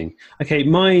interesting. Okay,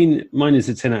 mine is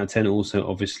a 10 out of 10 also,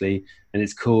 obviously, and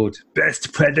it's called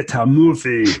Best Predator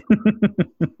Movie.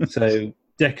 So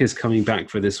Decker's coming back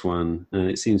for this one, and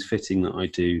it seems fitting that I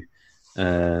do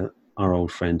our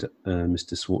old friend,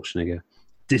 Mr. Schwarzenegger.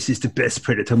 This is the best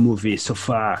Predator movie so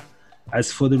far.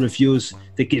 As for the reviews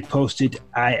that get posted,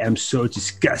 I am so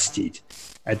disgusted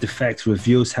at the fact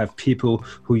reviews have people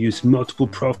who use multiple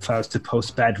profiles to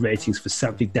post bad ratings for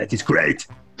something that is great.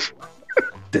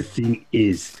 The thing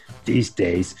is, These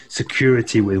days,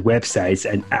 security with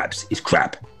websites and apps is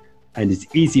crap, and it's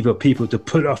easy for people to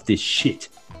pull off this shit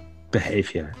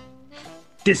behavior.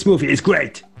 This movie is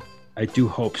great. I do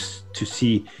hope to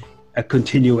see a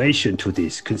continuation to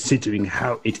this, considering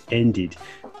how it ended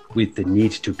with the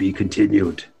need to be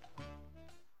continued.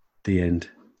 The end.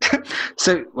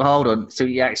 So, hold on. So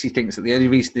he actually thinks that the only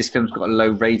reason this film's got a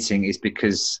low rating is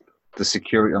because the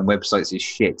security on websites is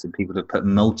shit and people have put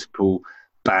multiple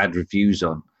bad reviews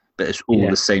on, but it's all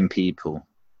the same people.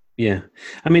 Yeah.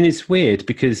 I mean, it's weird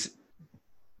because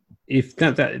if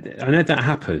that I know that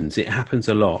happens. It happens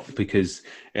a lot because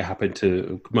it happened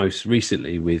to most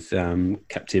recently with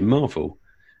Captain Marvel,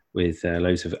 with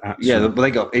loads of apps. Yeah, well,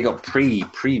 it got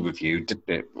pre-reviewed, didn't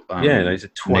it? Loads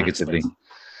of twats, negatively.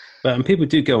 But people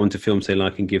do go on to films they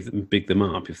like and big them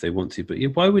up if they want to. But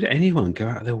why would anyone go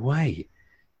out of their way?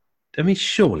 I mean,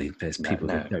 surely there's people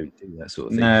that don't do that sort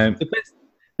of thing. No.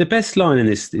 The best line in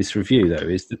this review, though,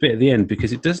 is the bit at the end,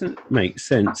 because it doesn't make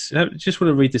sense. I just want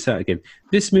to read this out again.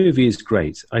 This movie is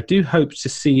great. I do hope to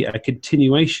see a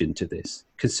continuation to this,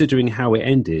 considering how it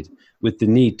ended, with the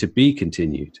need to be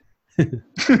continued.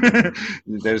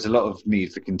 There's a lot of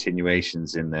need for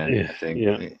continuations in there, I think.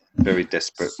 Yeah. Very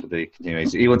desperate for the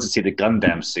continuation. He wants to see the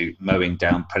Gundam suit mowing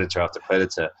down predator after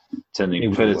predator,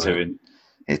 turning predator in.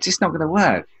 It's just not going to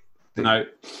work. No.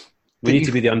 We need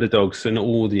to be the underdogs in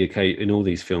all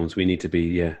these films. We need to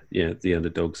be the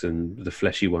underdogs and the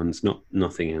fleshy ones,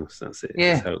 nothing else. That's it.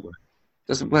 Yeah. That's how it works.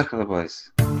 Doesn't work otherwise.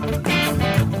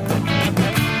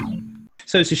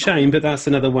 So it's a shame, but that's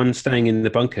another one staying in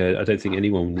the bunker. I don't think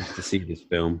anyone needs to see this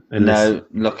film. No,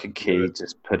 lock and key,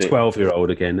 just put it. 12-year-old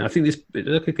again. I think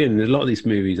a lot of these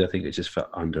movies, I think, are just for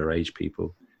underage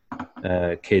people,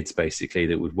 kids basically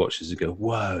that would watch this and go,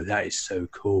 "Whoa, that is so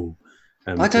cool."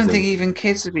 I don't think even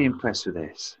kids would be impressed with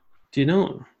this. Do you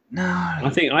not? No. I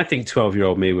think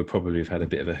 12-year-old me would probably have had a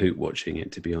bit of a hoot watching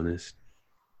it, to be honest.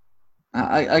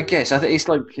 I guess. I think it's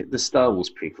like the Star Wars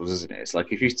prequels, isn't it? It's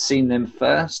like if you'd seen them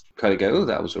first, kind of go, "Oh,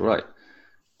 that was all right,"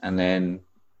 and then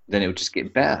it would just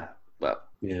get better. Well,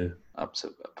 yeah, up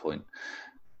to a point.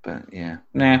 But yeah,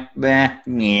 nah.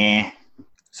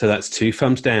 So that's 2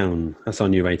 thumbs down. That's our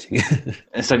new rating.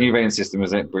 It's our new rating system,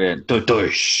 is it? Brilliant.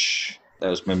 That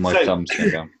was when my thumbs came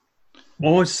down. I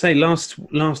want to say last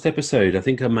episode, I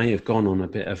think I may have gone on a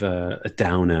bit of a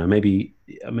downer. Maybe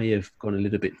I may have gone a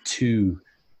little bit too.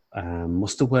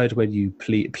 What's the word when you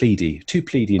pleady? Too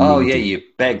pleady. Oh yeah, you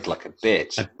begged like a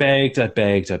bitch. I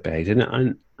begged,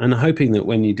 and I'm hoping that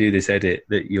when you do this edit,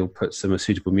 that you'll put some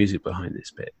suitable music behind this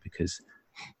bit, because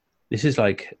this is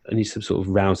like I need some sort of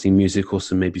rousing music or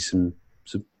some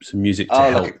music to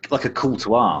help, like a call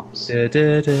to arms, or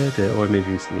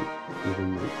maybe something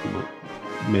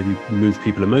maybe move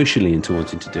people emotionally into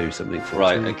wanting to do something.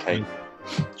 Okay.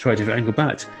 Try a different angle,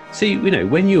 but see,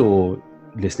 when you're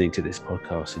listening to this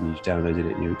podcast and you've downloaded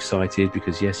it and you're excited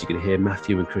because yes, you can hear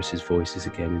Matthew and Chris's voices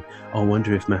again, and I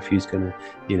wonder if Matthew's gonna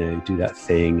do that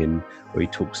thing and where he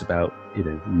talks about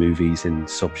movies and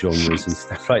subgenres and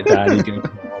stuff like that, and you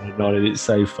go on, and it's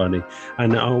so funny,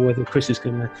 and whether Chris is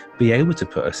gonna be able to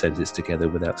put a sentence together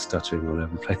without stuttering all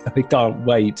over the place. I can't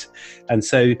wait. And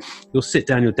so you'll sit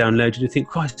down, you'll download it, and you think,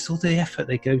 Christ, it's all the effort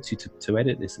they go to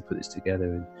edit this and put this together,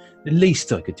 and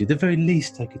the very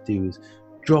least I could do is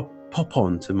pop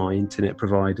on to my internet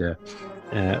provider,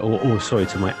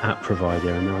 to my app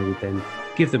provider, and I would then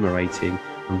give them a rating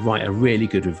and write a really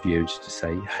good review just to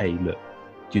say, hey, look,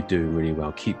 you're doing really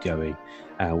well, keep going.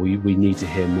 We need to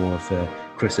hear more of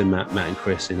Chris and Matt and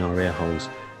Chris in our ear holes.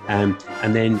 And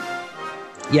then,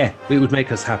 it would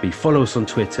make us happy. Follow us on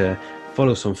Twitter,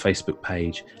 follow us on Facebook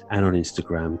page and on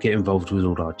Instagram. Get involved with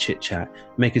all our chit chat.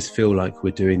 Make us feel like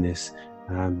we're doing this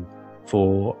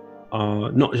for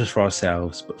not just for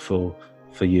ourselves, but for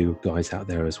you guys out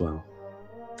there as well.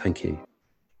 Thank you.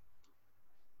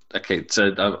 Okay,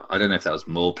 so I don't know if that was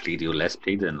more pleady or less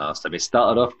pleady than last time. It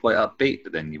started off quite upbeat,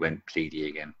 but then you went pleady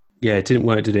again. Yeah, it didn't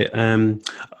work, did it?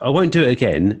 I won't do it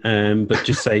again, but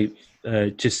just say,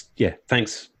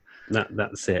 thanks.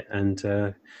 That's it.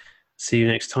 And see you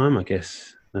next time, I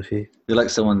guess, Matthew. You're like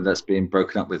someone that's being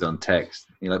broken up with on text.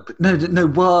 You're like, no,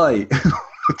 why?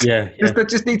 Yeah. I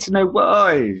just need to know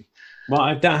why.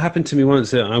 Well, that happened to me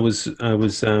once. I was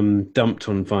dumped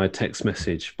on via text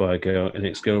message by an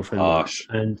ex-girlfriend,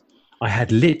 and I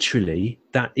had literally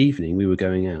that evening we were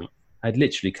going out. I'd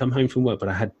literally come home from work, but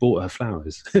I had bought her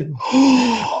flowers,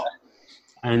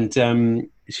 and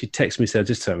she texted me said,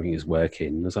 "Just something is working."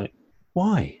 And I was like,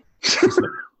 "Why?"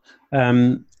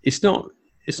 It's not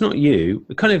you.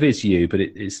 It kind of is you, but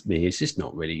it's me. It's just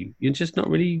not really. You're just not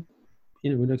really.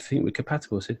 We don't think we're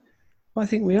compatible. I said, Well, I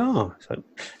think we are. So,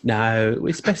 no,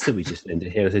 it's best that we just end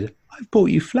it here. I said, I've bought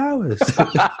you flowers.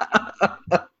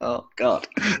 Oh, God.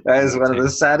 That is one of the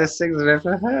saddest things I've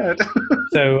ever heard.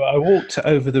 So I walked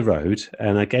over the road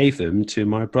and I gave them to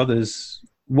my brother's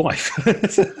wife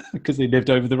because he lived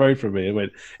over the road from me. I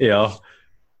went, yeah,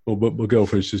 well, but my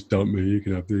girlfriend's just dumped me. You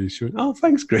can have these. She went, oh,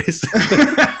 thanks, Chris.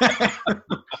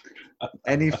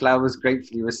 Any flowers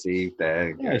gratefully received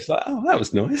there. Yeah, it's like, oh, that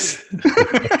was nice.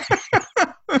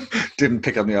 Didn't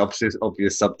pick up the obvious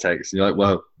subtext. You're like,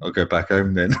 well, I'll go back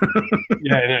home then.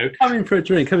 Yeah, no, come in for a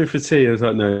drink, come in for tea. I was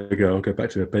like, no, I'll go back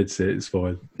to a bed sit. It's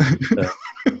fine.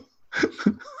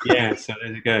 Yeah, so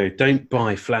there you go. Don't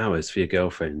buy flowers for your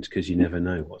girlfriend because you never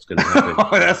know what's going to happen.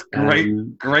 Oh, that's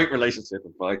great. Great relationship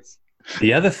advice.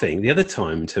 The other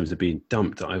time in terms of being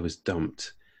dumped, I was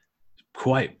dumped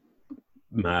quite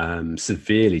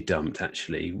severely dumped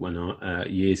actually when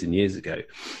years and years ago.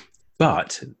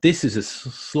 But this is a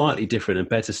slightly different and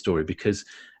better story because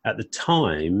at the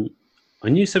time I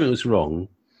knew something was wrong,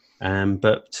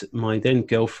 but my then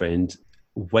girlfriend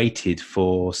waited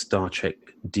for Star Trek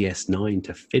DS9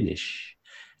 to finish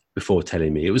before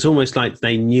telling me. It was almost like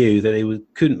they knew that they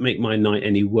couldn't make my night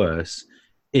any worse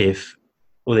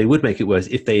they would make it worse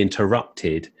if they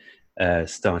interrupted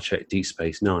Star Trek Deep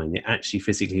Space Nine. They actually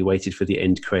physically waited for the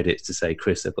end credits to say,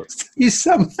 Chris, I've got to tell you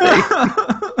something.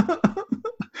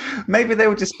 Maybe they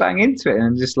were just bang into it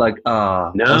and just like,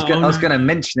 no, I was going to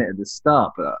mention it at the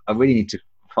start, but I really need to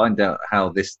find out how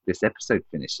this episode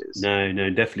finishes. No,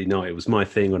 definitely not. It was my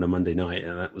thing on a Monday night,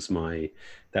 and that was my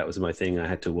thing. I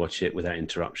had to watch it without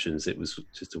interruptions. It was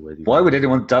just a weird. Why would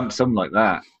anyone dump something like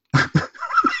that?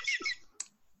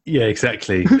 Yeah,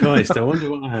 exactly. Christ, I wonder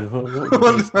what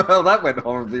well, that went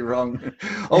horribly wrong.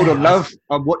 Hold on, love.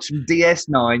 I'm watching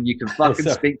DS9. You can fucking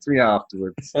speak to me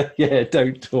afterwards. Yeah,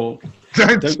 don't talk.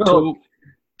 Don't talk.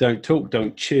 Don't talk.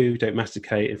 Don't chew. Don't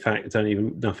masticate. In fact,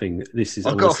 nothing. This is.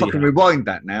 I've got to fucking rewind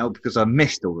that now because I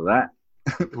missed all of that.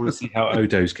 I want to see how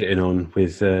Odo's getting on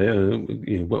with.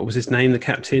 What was his name? The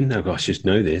captain. Oh gosh, just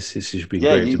know this. This should be.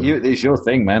 Yeah, it's your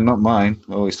thing, man, not mine.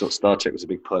 I always thought Star Trek was a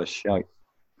big pile of shite.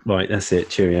 Right, that's it.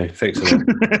 Cheerio. Thanks a lot.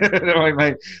 All right,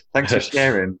 mate. Thanks for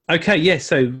sharing. Okay, yeah,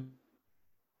 so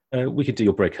we could do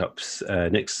your breakups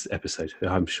next episode.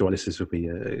 I'm sure our listeners will be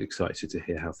excited to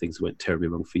hear how things went terribly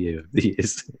wrong for you over the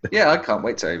years. Yeah, I can't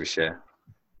wait to overshare.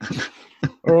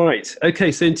 All right.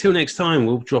 Okay, so until next time,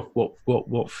 we'll drop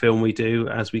what film we do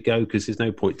as we go because there's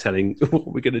no point telling what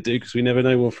we're going to do because we never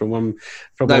know what from one.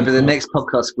 But the next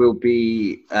podcast will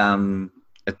be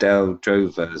Adele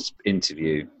Drover's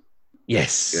interview.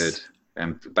 Yes.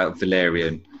 Good. About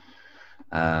Valerian,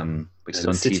 which is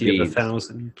on City TV. of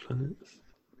 1,000 Planets.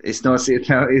 It's not a city.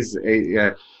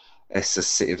 It's a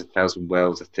City of 1,000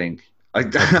 Worlds, I think. I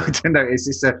don't know. It's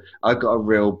just I've got a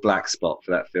real black spot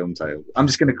for that film title. I'm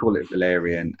just going to call it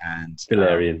Valerian, and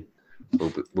Valerian.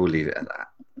 We'll leave it at that.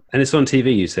 And it's on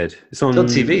TV. You said it's on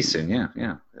TV soon. Yeah.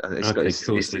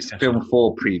 It's Film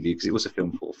 4 preview because it was a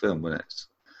Film 4 film, wasn't it?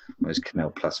 It was Canal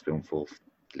Plus Film 4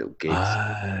 little gigs.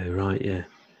 Oh, right, yeah.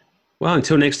 Well,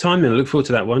 until next time, then. I look forward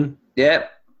to that one. Yeah.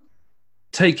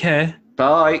 Take care.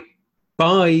 Bye.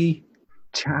 Bye.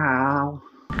 Ciao.